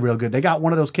I heard they're real good. They got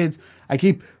one of those kids. I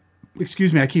keep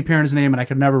hearing his name and I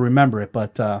could never remember it,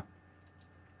 but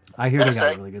I hear they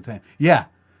got a really good team. Yeah.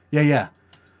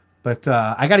 But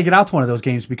I got to get out to one of those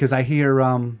games because I hear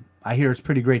it's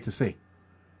pretty great to see.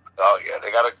 Oh yeah,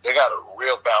 they got a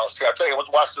real balanced team. I tell you, I was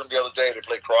watching them the other day. They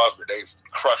played Crosby. They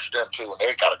crushed them too, and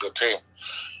they got a good team.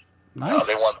 Nice.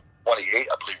 They won 28,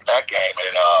 I believe, in that game,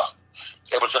 and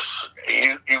it was just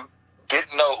you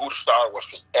didn't know who the star was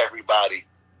because everybody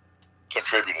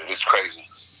contributed. It's crazy.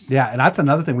 Yeah, and that's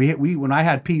another thing. We when I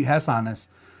had Pete Hess on this,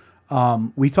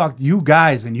 we talked. You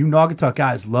guys and you Naugatuck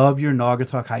guys love your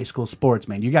Naugatuck High School sports,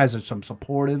 man. You guys are some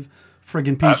supportive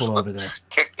friggin' people over there.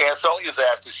 Kicked Ansonia's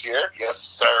ass this year, yes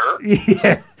sir.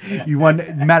 Yeah, you won.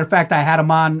 Matter of fact, I had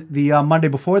him on the Monday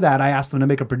before that. I asked him to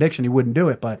make a prediction. He wouldn't do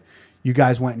it, but you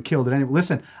guys went and killed it. Anyway,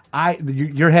 listen,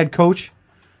 your head coach,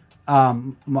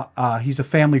 he's a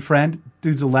family friend.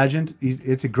 Dude's a legend.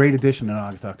 It's a great addition to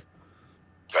Naugatuck.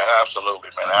 Man, absolutely,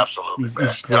 man. Absolutely, man.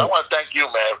 He's And I want to thank you,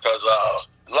 man, because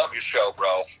love your show,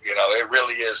 bro. You know, it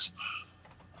really is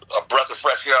a breath of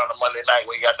fresh air on a Monday night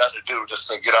when you got nothing to do, just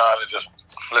to get on and just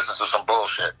listen to some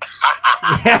bullshit.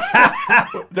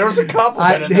 There was a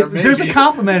compliment in there, maybe. There's a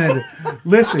compliment in it.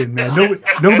 Listen, man,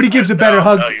 nobody gives a better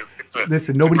hug.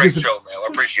 Listen, nobody gives a show, man. I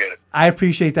appreciate it. I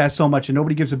appreciate that so much, and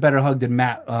nobody gives a better hug than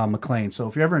Matt McLean. So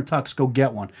if you're ever in Tux, go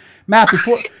get one. Matt,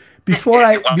 before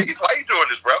why you doing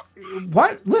this, bro?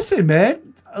 What? Listen,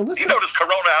 man. Listen. You know there's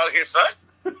Corona out here, son.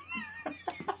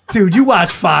 Dude, you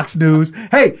watch Fox News.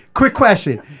 Hey, quick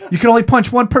question. You can only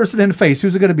punch one person in the face.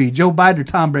 Who's it going to be, Joe Biden or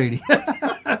Tom Brady? Oh,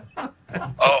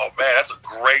 man, that's a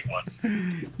great one.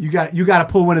 You got to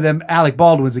pull one of them Alec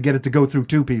Baldwins and get it to go through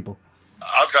two people.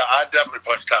 I definitely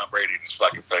punched Tom Brady in his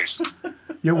fucking face.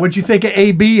 Yo, what'd you think of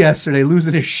AB yesterday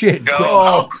losing his shit? Yo,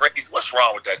 how crazy. What's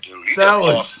wrong with that dude? He just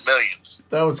lost millions.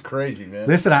 That was crazy, man.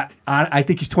 Listen, I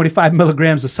think he's 25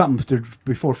 milligrams of something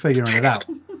before figuring it out.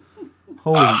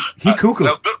 Holy, he cuckoo.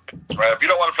 No, good. Right, if you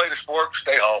don't want to play the sport,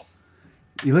 stay home.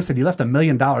 Listen, he left $1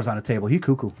 million on the table. He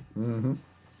cuckoo. Mm-hmm.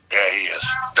 Yeah, he is.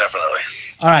 Definitely.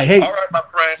 All right, hey. All right, my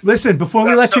friend. Listen, before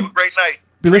we let you... Have a great night.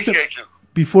 Appreciate you.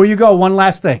 Before you go, one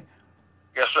last thing.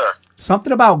 Yes, sir.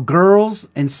 Something about girls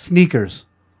and sneakers.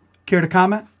 Care to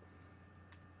comment?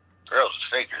 Girls and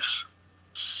sneakers.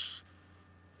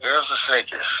 Girls and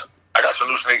sneakers. I got some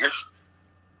new sneakers.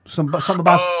 Something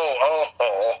about...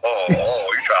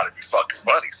 Oh, you trying to be fucking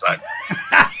funny, son.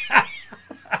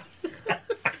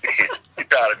 You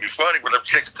trying to be funny when them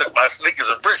chicks took my sneakers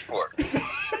in Bridgeport.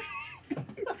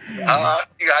 You know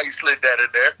how you slid that in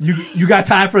there. You got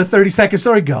time for a 30-second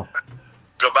story? Go.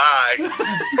 Goodbye.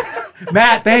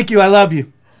 Matt, thank you. I love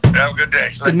you. Have a good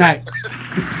day. Good night.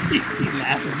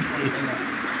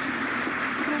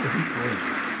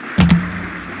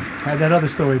 Had that other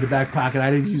story in the back pocket.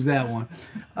 I didn't use that one.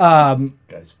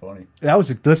 Guy's funny. That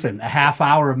was, listen, a half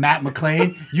hour of Matt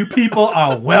McLean. You people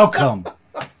are welcome.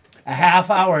 A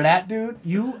half hour of that, dude.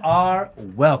 You are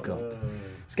welcome.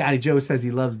 Scotty Joe says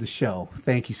he loves the show.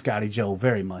 Thank you, Scotty Joe,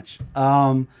 very much.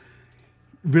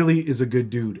 Really is a good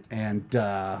dude. And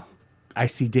I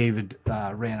see David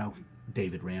Rano.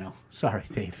 Sorry,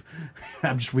 Dave.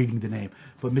 I'm just reading the name.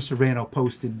 But Mr. Rano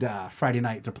posted Friday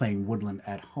night they're playing Woodland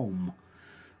at home.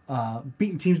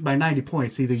 Beating teams by 90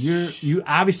 points. Either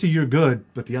you're good,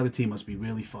 but the other team must be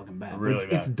really fucking bad. Really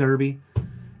bad. It's Derby,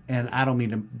 and I don't mean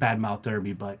to badmouth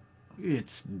Derby, but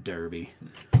it's Derby.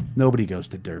 Nobody goes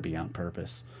to Derby on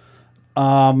purpose.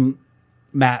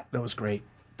 Matt, that was great.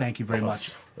 Thank you very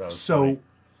much. So,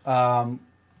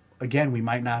 again, we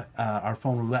might not. Our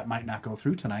phone roulette might not go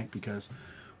through tonight because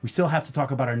we still have to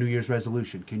talk about our New Year's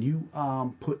resolution. Can you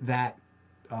put that?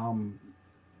 Are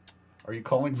you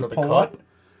calling for the poll cut? up?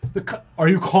 Are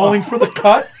you calling for the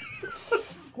cut?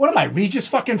 What am I, Regis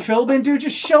fucking Philbin, dude?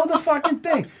 Just show the fucking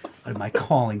thing. Am I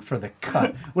calling for the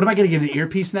cut? What am I going to get, an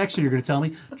earpiece next and you're going to tell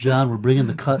me? John, we're bringing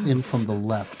the cut in from the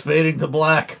left. Fading to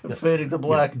black. Fading to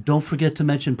black. Yeah. Don't forget to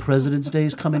mention President's Day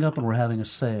is coming up and we're having a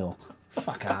sale.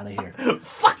 Fuck out of here.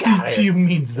 Fuck out of here. Do you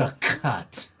mean the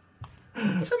cut?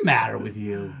 What's the matter with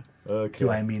you? Okay. Do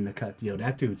I mean the cut? Yo,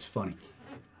 that dude's funny.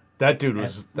 That dude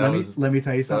was... Let me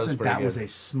tell you something. That was a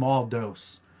small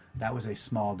dose. That was a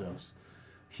small dose.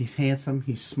 He's handsome,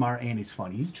 he's smart, and he's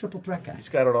funny. He's a triple threat guy. He's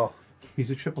got it all.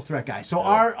 He's a triple threat guy. So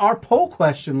our poll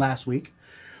question last week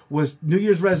was New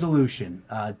Year's resolution.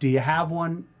 Do you have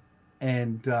one?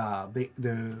 And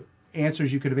the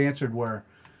answers you could have answered were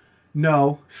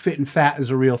no, fit and fat is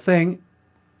a real thing.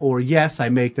 or yes, I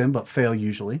make them but fail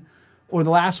usually, or the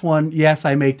last one, yes,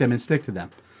 I make them and stick to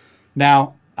them.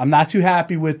 Now, I'm not too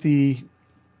happy with the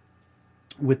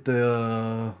what's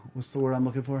the word I'm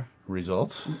looking for?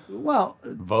 Results, Well,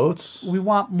 votes. we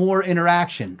want more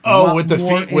interaction. With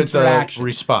the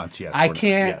response. Yes, I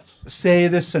can't Yes. say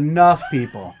this enough,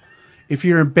 people. If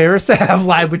you're embarrassed to have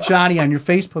Live with Johnny on your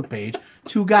Facebook page,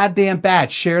 too goddamn bad.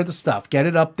 Share the stuff. Get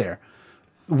it up there.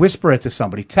 Whisper it to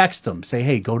somebody. Text them. Say,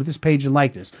 hey, go to this page and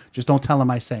like this. Just don't tell them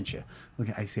I sent you. Look,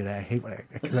 I see that. I hate when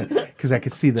because I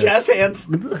could see the Jazz hands.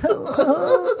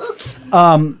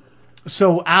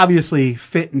 So obviously,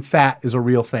 fit and fat is a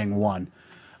real thing. Won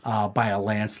by a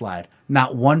landslide.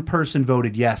 Not one person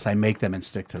voted yes. I make them and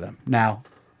stick to them. Now,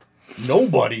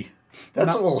 Nobody.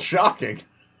 That's a little shocking.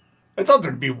 I thought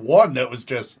there'd be one that was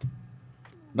just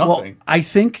nothing. well,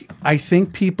 I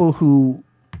think people who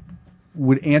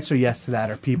would answer yes to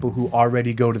that are people who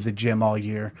already go to the gym all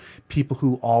year, people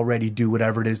who already do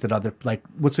whatever it is that other, like,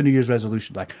 what's a New Year's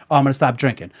resolution? Like, oh, I'm going to stop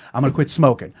drinking. I'm going to quit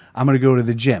smoking. I'm going to go to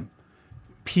the gym.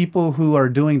 People who are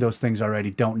doing those things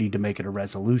already don't need to make it a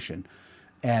resolution.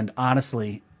 And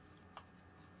honestly,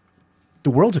 the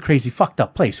world's a crazy, fucked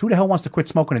up place. Who the hell wants to quit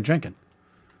smoking and drinking?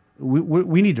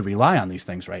 We need to rely on these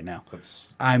things right now.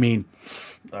 I mean,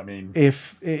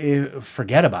 if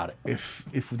forget about it.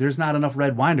 If there's not enough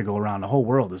red wine to go around, the whole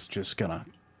world is just gonna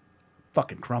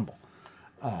fucking crumble.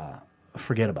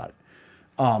 Forget about it.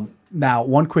 Now,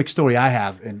 one quick story I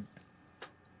have, and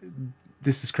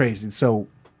this is crazy. So,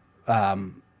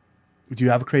 do you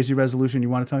have a crazy resolution you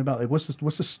want to tell me about? Like, what's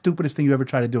the stupidest thing you ever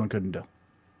tried to do and couldn't do?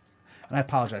 And I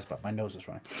apologize, but my nose is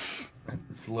running.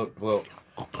 Look.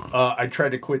 I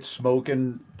tried to quit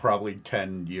smoking probably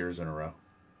 10 years in a row.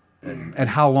 And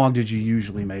how long did you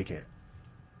usually make it?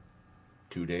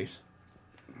 2 days.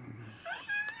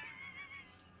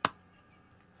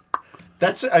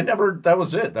 That's it. That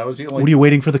was it. That was the only. What are you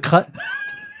waiting for the cut?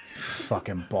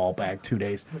 Fucking ball bag, 2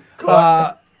 days.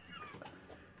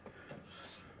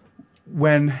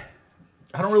 When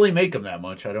I don't really make them that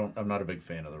much. I'm not a big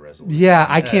fan of the resolution. Yeah,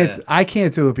 I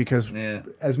can't do it because, Yeah.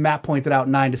 as Matt pointed out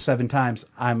 9 to 7 times,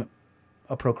 I'm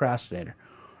a procrastinator.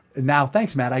 Now,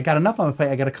 thanks, Matt. I got enough on my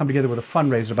plate. I got to come together with a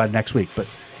fundraiser by next week. But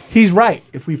he's right.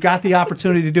 If we've got the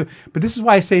opportunity to do, but this is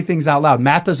why I say things out loud.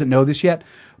 Matt doesn't know this yet,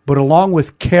 but along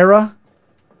with Kara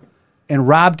and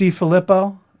Rob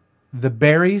DiFilippo, the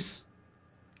Berries,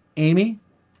 Amy,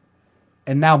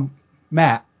 and now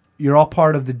Matt, you're all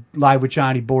part of the Live with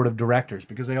Johnny board of directors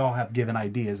because they all have given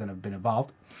ideas and have been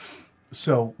involved.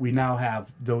 So we now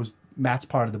have those. Matt's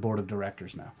part of the board of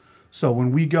directors now. So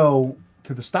when we go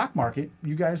to the stock market,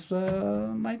 you guys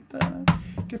might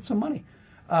get some money.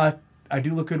 I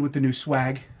do look good with the new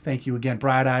swag. Thank you again,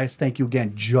 Bright Eyes. Thank you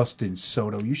again, Justin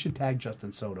Soto. You should tag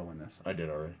Justin Soto in this. I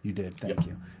did already. You did. Thank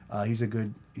you. He's a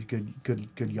good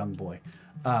young boy.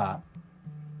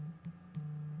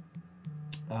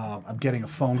 I'm getting a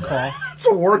phone call. It's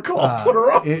a work call. Put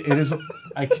her up. It is.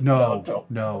 No. Don't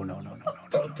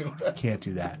do that. I can't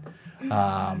do that.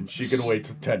 She can wait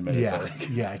till 10 minutes.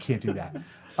 Yeah, I can't do that.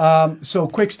 So,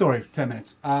 quick story, 10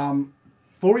 minutes. 5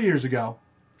 years ago,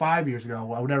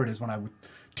 whatever it is, when I was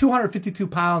 252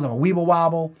 pounds, I'm a weeble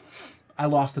wobble. I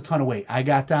lost a ton of weight. I think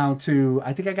I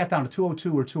got down to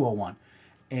 202 or 201.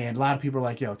 And a lot of people are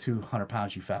like, yo, 200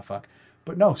 pounds, you fat fuck.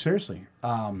 But no, seriously.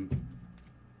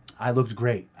 I looked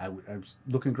great. I was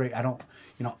looking great. I got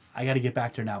to get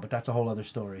back there now, but that's a whole other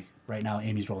story. Right now,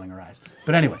 Amy's rolling her eyes.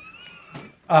 But anyway,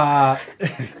 as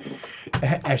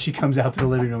she comes out to the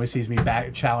living room and sees me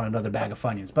chowing another bag of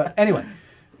Funyuns. But anyway,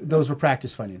 those were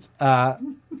practice Funyuns. A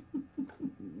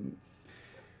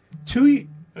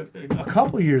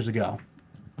couple years ago,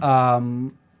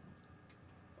 I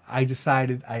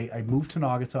decided, I moved to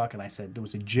Naugatuck, and I said, there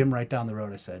was a gym right down the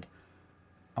road. I said,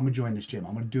 I'm going to join this gym.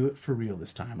 I'm going to do it for real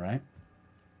this time, right?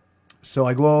 So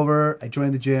I go over, I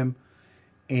join the gym,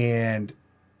 and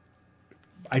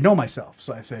I know myself.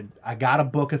 So I said, I got to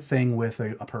book a thing with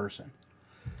a person.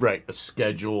 Right, a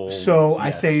schedule. So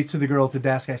I say to the girl at the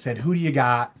desk, I said, who do you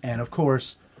got? And, of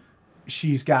course,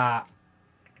 she's got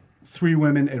 3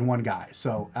 women and 1 guy.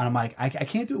 So, and I'm like, I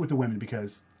can't do it with the women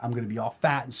because I'm going to be all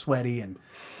fat and sweaty, and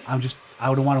I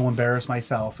don't want to embarrass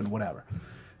myself and whatever.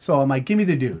 So I'm like, give me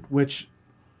the dude, which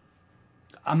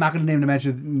I'm not going to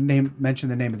mention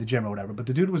the name of the gym or whatever, but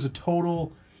the dude was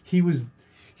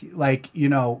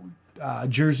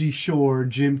Jersey Shore,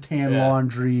 gym tan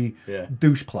laundry,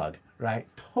 douche plug, right?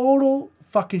 Total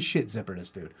fucking shit zipper, this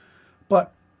dude.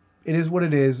 But it is what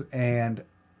it is, and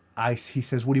he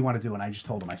says, what do you want to do? And I just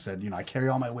told him, I said, I carry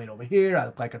all my weight over here. I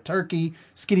look like a turkey,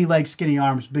 skinny legs, skinny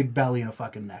arms, big belly, and a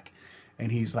fucking neck.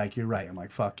 And he's like, you're right. I'm like,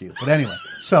 fuck you. But anyway,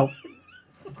 so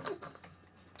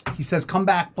He says, come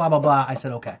back, blah, blah, blah. I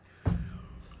said, okay.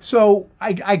 So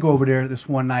I go over there this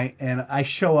one night, and I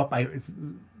show up.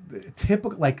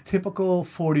 Typical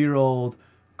 40-year-old,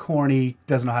 corny,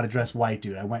 doesn't know how to dress white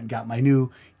dude. I went and got my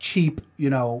new cheap,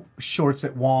 shorts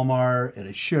at Walmart and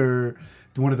a shirt.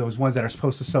 One of those ones that are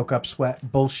supposed to soak up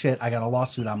sweat. Bullshit. I got a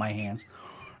lawsuit on my hands.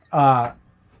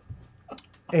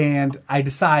 And I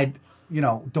decide,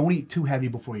 don't eat too heavy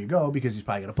before you go because he's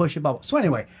probably going to push it. So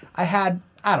anyway, I had,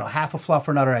 half a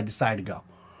Fluffernutter. I decided to go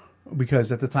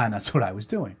because at the time that's what I was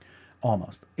doing,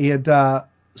 almost. And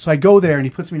so I go there and he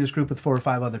puts me in this group with 4 or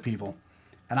 5 other people.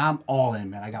 And I'm all in,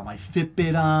 man. I got my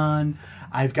Fitbit on.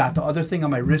 I've got the other thing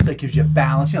on my wrist that gives you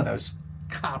balance. Those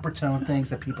copper tone things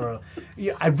that people are...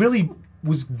 I really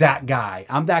was that guy.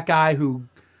 I'm that guy who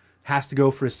has to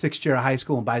go for his 6th year of high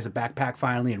school and buys a backpack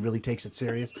finally and really takes it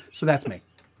serious. So that's me.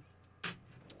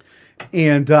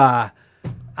 And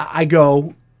I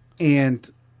go and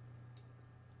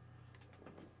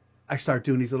I start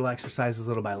doing these little exercises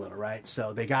little by little, right?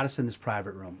 So they got us in this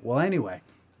private room. Well, anyway,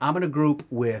 I'm in a group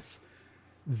with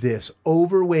this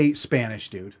overweight Spanish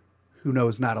dude who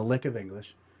knows not a lick of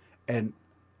English. And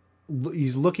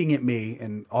he's looking at me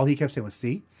and all he kept saying was,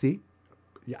 see?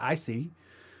 Yeah, I see.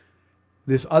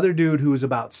 This other dude who was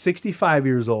about 65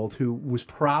 years old, who was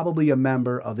probably a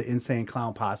member of the Insane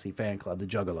Clown Posse fan club, the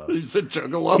Juggalos. He's a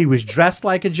juggalo. He was dressed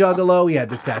like a juggalo. He had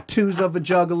the tattoos of a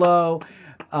juggalo.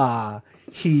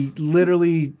 He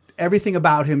literally, everything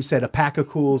about him said a pack of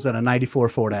cools and a 94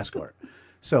 Ford Escort.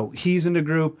 So he's in the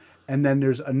group. And then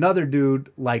there's another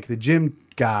dude like the gym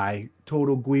guy,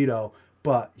 Total Guido,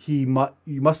 but he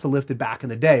must have lifted back in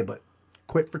the day, but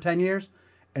quit for 10 years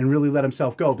and really let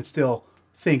himself go, but still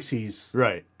thinks he's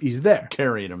there.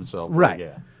 Carrying himself. Right.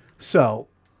 Yeah. So,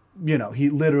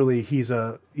 he's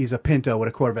a Pinto with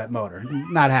a Corvette motor.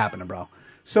 Not happening, bro.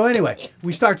 So anyway,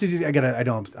 we start to do,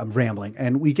 I'm rambling,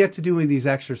 and we get to doing these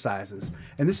exercises.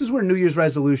 And this is where New Year's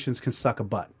resolutions can suck a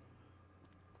butt.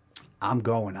 I'm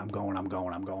going,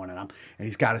 and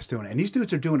he's got us doing it. And these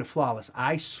dudes are doing it flawless.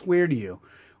 I swear to you,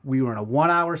 we were in a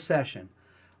 1-hour session.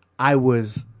 I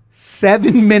was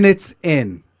 7 minutes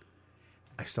in.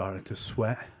 I started to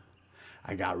sweat.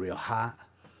 I got real hot.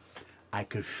 I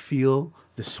could feel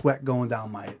the sweat going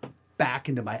down my back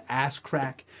into my ass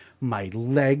crack, my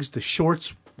legs, the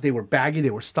shorts, they were baggy.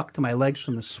 They were stuck to my legs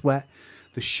from the sweat.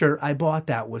 The shirt I bought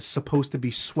that was supposed to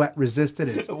be sweat resistant.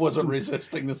 It wasn't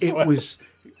resisting the sweat. It was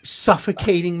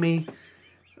suffocating me.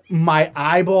 My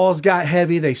eyeballs got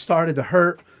heavy. They started to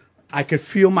hurt. I could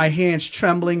feel my hands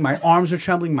trembling. My arms were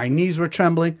trembling. My knees were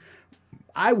trembling.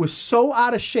 I was so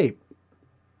out of shape.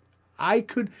 I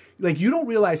could, you don't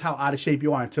realize how out of shape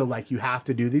you are until, you have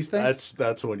to do these things.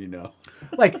 That's when you know.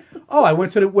 I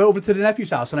went over to the nephew's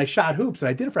house and I shot hoops and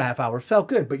I did it for a half hour. It felt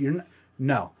good, but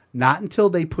not until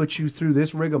they put you through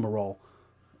this rigmarole,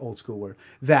 old school word,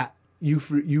 that you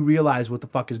realize what the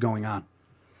fuck is going on.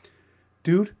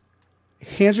 Dude,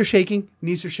 hands are shaking,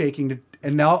 knees are shaking,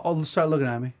 and now all start looking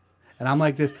at me. And I'm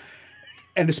like this.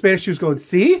 And the Spanish dude's going,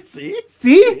 see?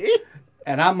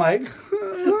 And I'm like,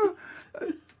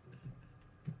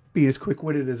 being as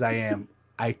quick-witted as I am,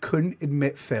 I couldn't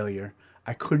admit failure.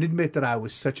 I couldn't admit that I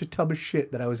was such a tub of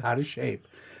shit, that I was out of shape,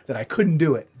 that I couldn't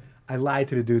do it. I lied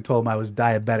to the dude, told him I was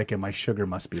diabetic and my sugar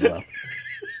must be low.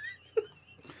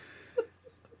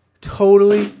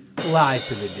 Totally lied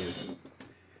to the dude.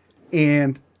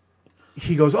 And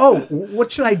he goes, oh,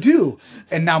 what should I do?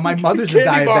 And now my mother's a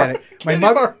diabetic.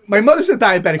 My mother's a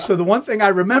diabetic. So the one thing I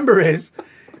remember is,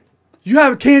 you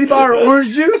have a candy bar or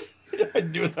orange juice? I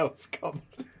knew that was coming.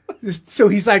 So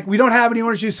he's like, we don't have any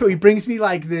orange juice. So he brings me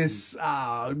this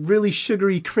really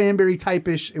sugary cranberry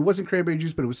type-ish. It wasn't cranberry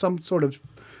juice, but it was some sort of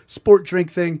sport drink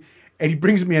thing. And he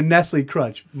brings me a Nestle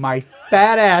Crunch. My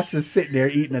fat ass is sitting there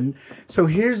eating. So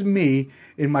here's me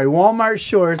in my Walmart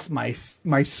shorts, my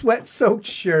sweat-soaked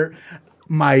shirt,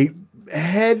 my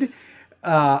head,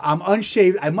 I'm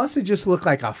unshaved. I must have just looked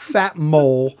like a fat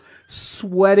mole,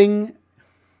 sweating,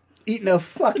 eating a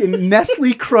fucking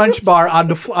Nestle Crunch bar on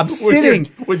the floor. I'm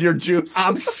sitting. With your juice.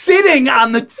 I'm sitting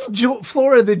on the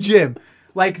floor of the gym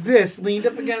like this, leaned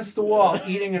up against the wall,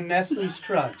 eating a Nestle's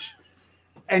Crunch.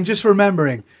 And just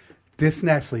remembering, this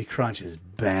Nestle Crunch is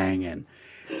banging.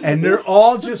 And they're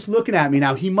all just looking at me.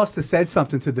 Now, he must have said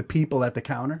something to the people at the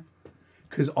counter,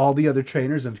 because all the other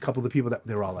trainers and a couple of the people,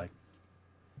 they were all like,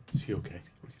 is he okay? Is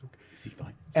he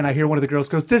fine? And I hear one of the girls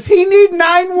goes, does he need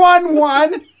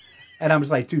 911? And I was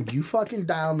like, dude, you fucking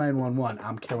dial 911.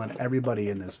 I'm killing everybody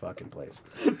in this fucking place.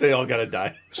 They all got to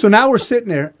die. So now we're sitting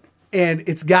there, and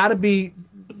it's got to be,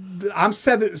 I'm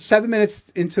 7 minutes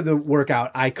into the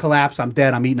workout. I collapse. I'm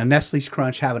dead. I'm eating a Nestle's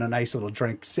Crunch, having a nice little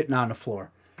drink, sitting on the floor.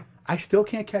 I still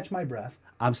can't catch my breath.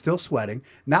 I'm still sweating.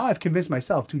 Now I've convinced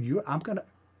myself, dude, I'm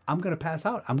gonna pass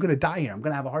out. I'm gonna die here. I'm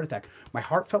gonna have a heart attack. My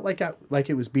heart felt like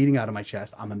it was beating out of my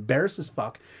chest. I'm embarrassed as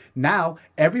fuck. Now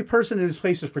every person in this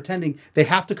place is pretending they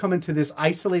have to come into this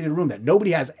isolated room that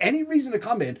nobody has any reason to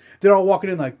come in. They're all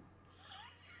walking in like,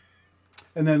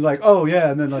 and then like, oh yeah,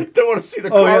 and then like, They want to see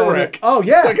the oh car yeah, wreck. oh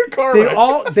yeah. It's like a car they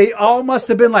wreck. They all must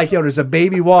have been like, yo, there's a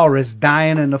baby walrus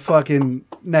dying in the fucking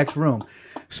next room.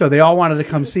 So they all wanted to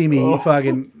come see me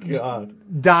fucking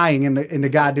God. dying in the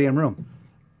goddamn room.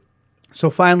 So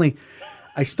finally,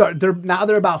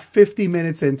 they're about 50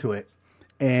 minutes into it,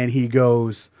 and he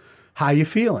goes, "How you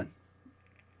feeling?"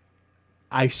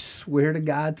 I swear to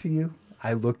God to you,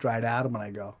 I looked right at him and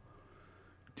I go,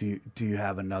 "Do you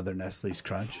have another Nestle's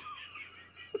Crunch?"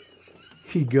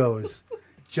 He goes,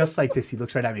 just like this. He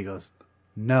looks right at me. He goes,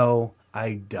 "No,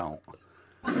 I don't."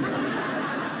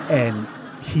 And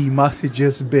he must have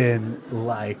just been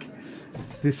like,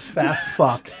 this fat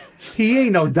fuck. He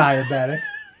ain't no diabetic.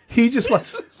 He just was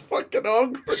Fucking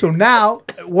hungry. So now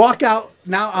walk out.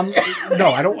 Now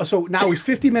I don't. So now he's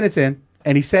 50 minutes in,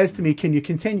 and he says to me, "Can you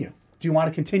continue? Do you want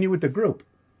to continue with the group?"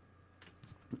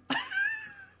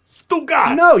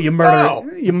 Stugas. No, you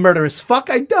murderous fuck.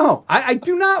 I don't. I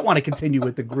do not want to continue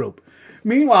with the group.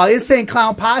 Meanwhile, Insane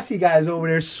Clown Posse guy's over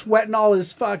there sweating all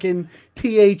his fucking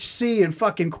THC and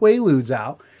fucking Quaaludes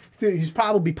out. He's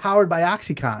probably powered by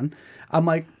OxyContin. I'm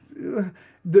like,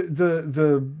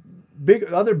 the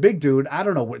other big dude, I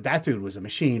don't know what that dude was, a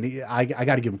machine. I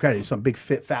got to give him credit. He's some big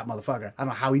fat motherfucker. I don't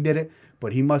know how he did it,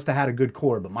 but he must have had a good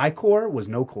core. But my core was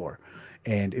no core,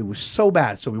 and it was so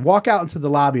bad. So we walk out into the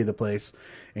lobby of the place,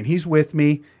 and he's with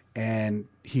me, and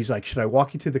he's like, "Should I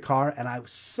walk you to the car?" And I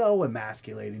was so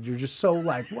emasculated. You're just so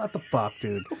like, what the fuck,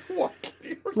 dude?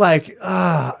 Like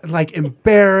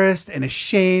embarrassed and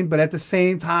ashamed, but at the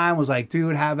same time was like,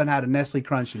 dude, haven't had a Nestle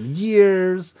Crunch in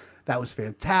years. That was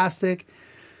fantastic.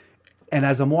 And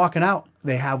as I'm walking out,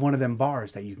 they have one of them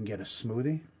bars that you can get a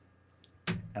smoothie.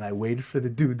 And I waited for the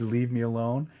dude to leave me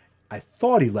alone. I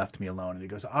thought he left me alone. And he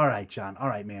goes, "All right, John. All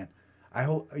right, man. I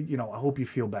hope you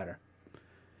feel better."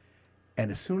 And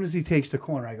as soon as he takes the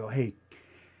corner, I go, "Hey,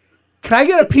 can I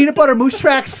get a peanut butter moose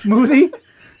track smoothie?"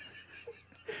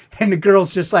 And the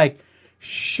girl's just like,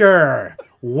 "Sure.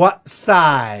 What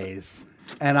size?"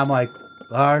 And I'm like,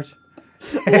 "Large."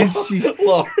 And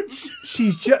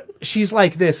she's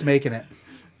like this, making it.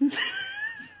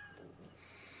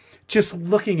 Just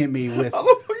looking at me with. How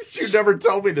the fuck did you never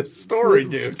tell me this story,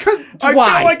 dude? I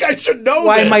Why? feel like I should know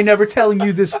Why this. am I never telling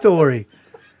you this story?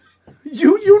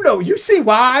 You know, you see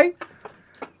why?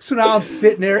 So now I'm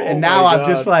sitting there, and now I'm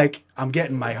just like, I'm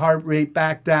getting my heart rate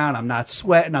back down. I'm not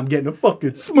sweating. I'm getting a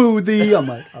fucking smoothie. I'm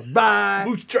like, all right.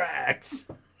 Moose tracks.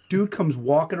 Dude comes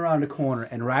walking around the corner,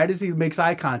 and right as he makes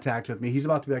eye contact with me, he's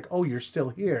about to be like, "Oh, you're still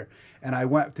here." And I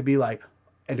went to be like,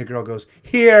 and the girl goes,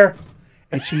 "Here."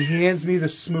 And she hands me the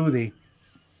smoothie.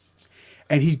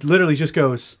 And he literally just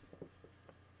goes.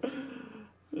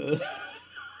 And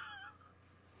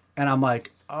I'm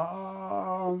like,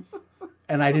 and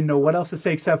I didn't know what else to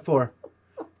say except for,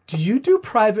 "Do you do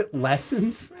private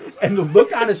lessons?" And the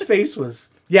look on his face was,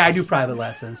 "Yeah, I do private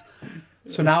lessons."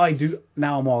 So now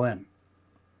I'm all in.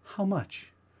 "How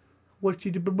much? What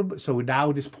you do?" So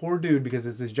now this poor dude, because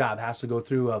it's his job, has to go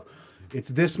through it's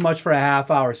this much for a half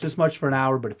hour, it's this much for an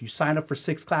hour, but if you sign up for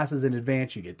 6 classes in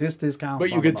advance, you get this discount.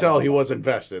 But you could tell he wasn't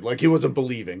vested. Like, he wasn't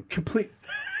believing. Complete.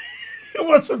 He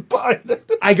wasn't buying it.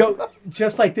 I go,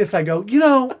 just like this, I go,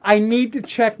 I need to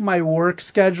check my work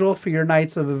schedule for your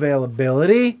nights of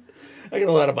availability. I get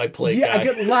a lot on my plate, Yeah, guy. I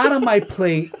get a lot on my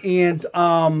plate, and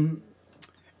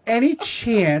any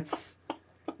chance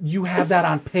you have that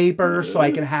on paper so I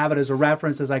can have it as a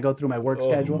reference as I go through my work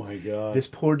schedule? Oh, my God. This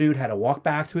poor dude had to walk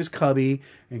back to his cubby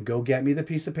and go get me the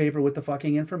piece of paper with the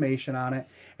fucking information on it,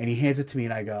 and he hands it to me,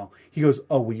 and he goes,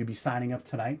 "Oh, will you be signing up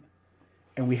tonight?"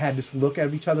 And we had this look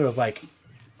at each other of like,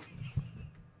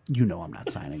 I'm not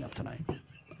signing up tonight.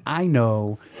 I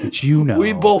know that you know.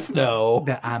 We both know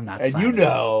that I'm not and signing you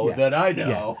know up. that I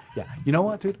know. Yeah. You know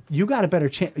what, dude? You got a better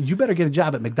chance. You better get a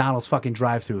job at McDonald's fucking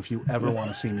drive-thru if you ever want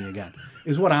to see me again,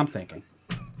 is what I'm thinking.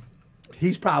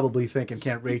 He's probably thinking,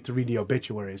 can't wait to read the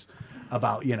obituaries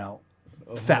about,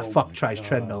 fat fuck tries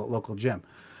treadmill at local gym.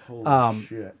 Holy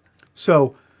shit.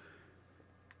 So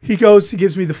he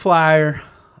gives me the flyer.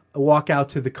 I walk out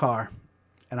to the car,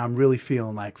 and I'm really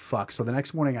feeling like fuck. So the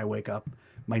next morning I wake up.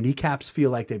 My kneecaps feel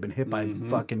like they've been hit by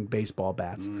fucking baseball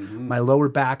bats. Mm-hmm. My lower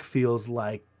back feels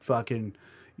like fucking,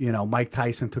 Mike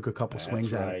Tyson took a couple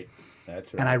swings at it.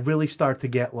 That's right. And I really start to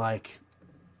get like,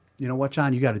 you know what,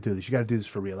 John, you got to do this. You got to do this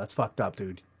for real. That's fucked up,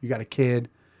 dude. You got a kid.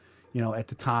 At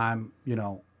the time,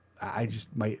 I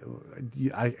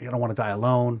don't want to die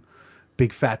alone.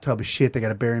 Big fat tub of shit. They got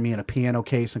to bury me in a piano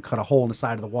case and cut a hole in the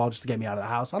side of the wall just to get me out of the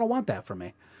house. I don't want that for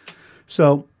me.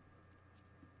 So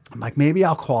I'm like, maybe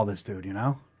I'll call this dude, you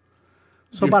know?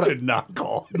 So You did not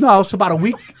call. No, so about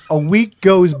a week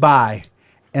goes by,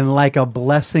 and like a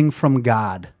blessing from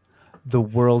God, the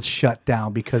world shut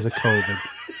down because of COVID.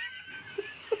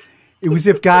 It was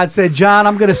if God said, John,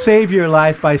 I'm going to save your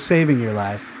life by saving your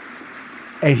life.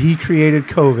 And he created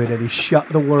COVID, and he shut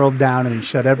the world down, and he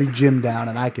shut every gym down,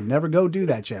 and I could never go do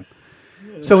that gym.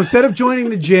 So instead of joining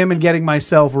the gym and getting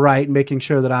myself right and making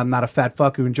sure that I'm not a fat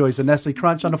fuck who enjoys the Nestle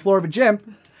Crunch on the floor of a gym,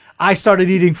 I started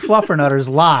eating Fluffernutters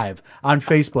live on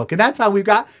Facebook. And that's how we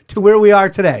got to where we are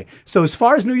today. So as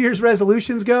far as New Year's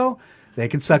resolutions go, they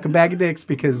can suck a bag of dicks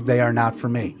because they are not for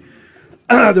me.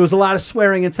 There was a lot of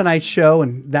swearing in tonight's show,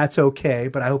 and that's okay.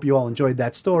 But I hope you all enjoyed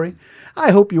that story.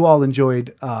 I hope you all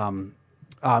enjoyed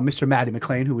Mr. Matty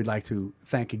McLean, who we'd like to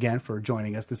thank again for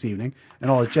joining us this evening,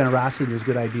 and all his generosity and his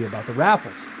good idea about the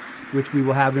raffles, which we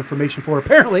will have information for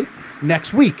apparently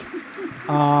next week.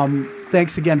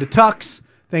 Thanks again to Tux.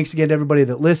 Thanks again to everybody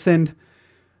that listened.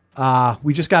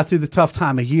 We just got through the tough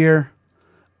time of year.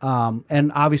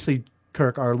 And obviously,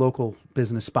 Kirk, our local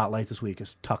business spotlight this week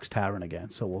is Tux Tavern again.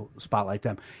 So we'll spotlight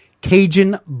them.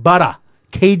 Cajun Butter.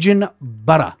 Cajun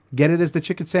Butter. Get it as the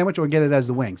chicken sandwich or get it as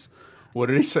the wings? What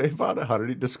did he say about it? How did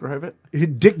he describe it?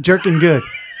 Dick jerkin good.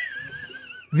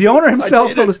 The owner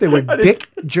himself told us they were dick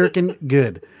jerkin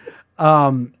good.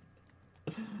 It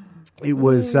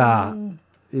was...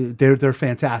 They're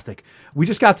fantastic. We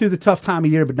just got through the tough time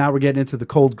of year, but now we're getting into the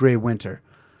cold, gray winter.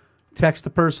 Text the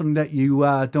person that you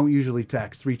don't usually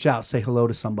text. Reach out, say hello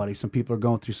to somebody. Some people are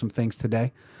going through some things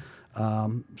today.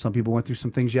 Some people went through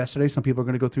some things yesterday. Some people are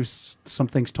going to go through some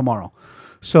things tomorrow.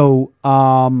 So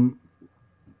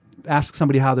ask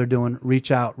somebody how they're doing.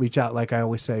 Reach out. Like I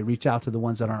always say, reach out to the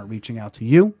ones that aren't reaching out to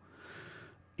you,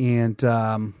 and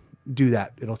do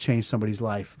that. It'll change somebody's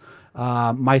life.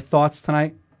 My thoughts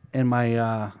tonight. And my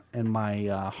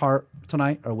heart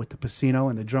tonight are with the Pacino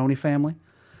and the Droney family,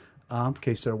 in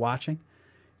case they're watching.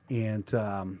 And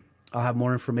I'll have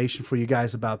more information for you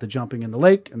guys about the jumping in the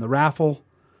lake and the raffle.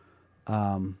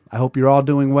 I hope you're all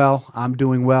doing well. I'm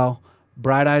doing well.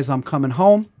 Bright Eyes, I'm coming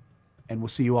home. And we'll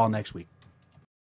see you all next week.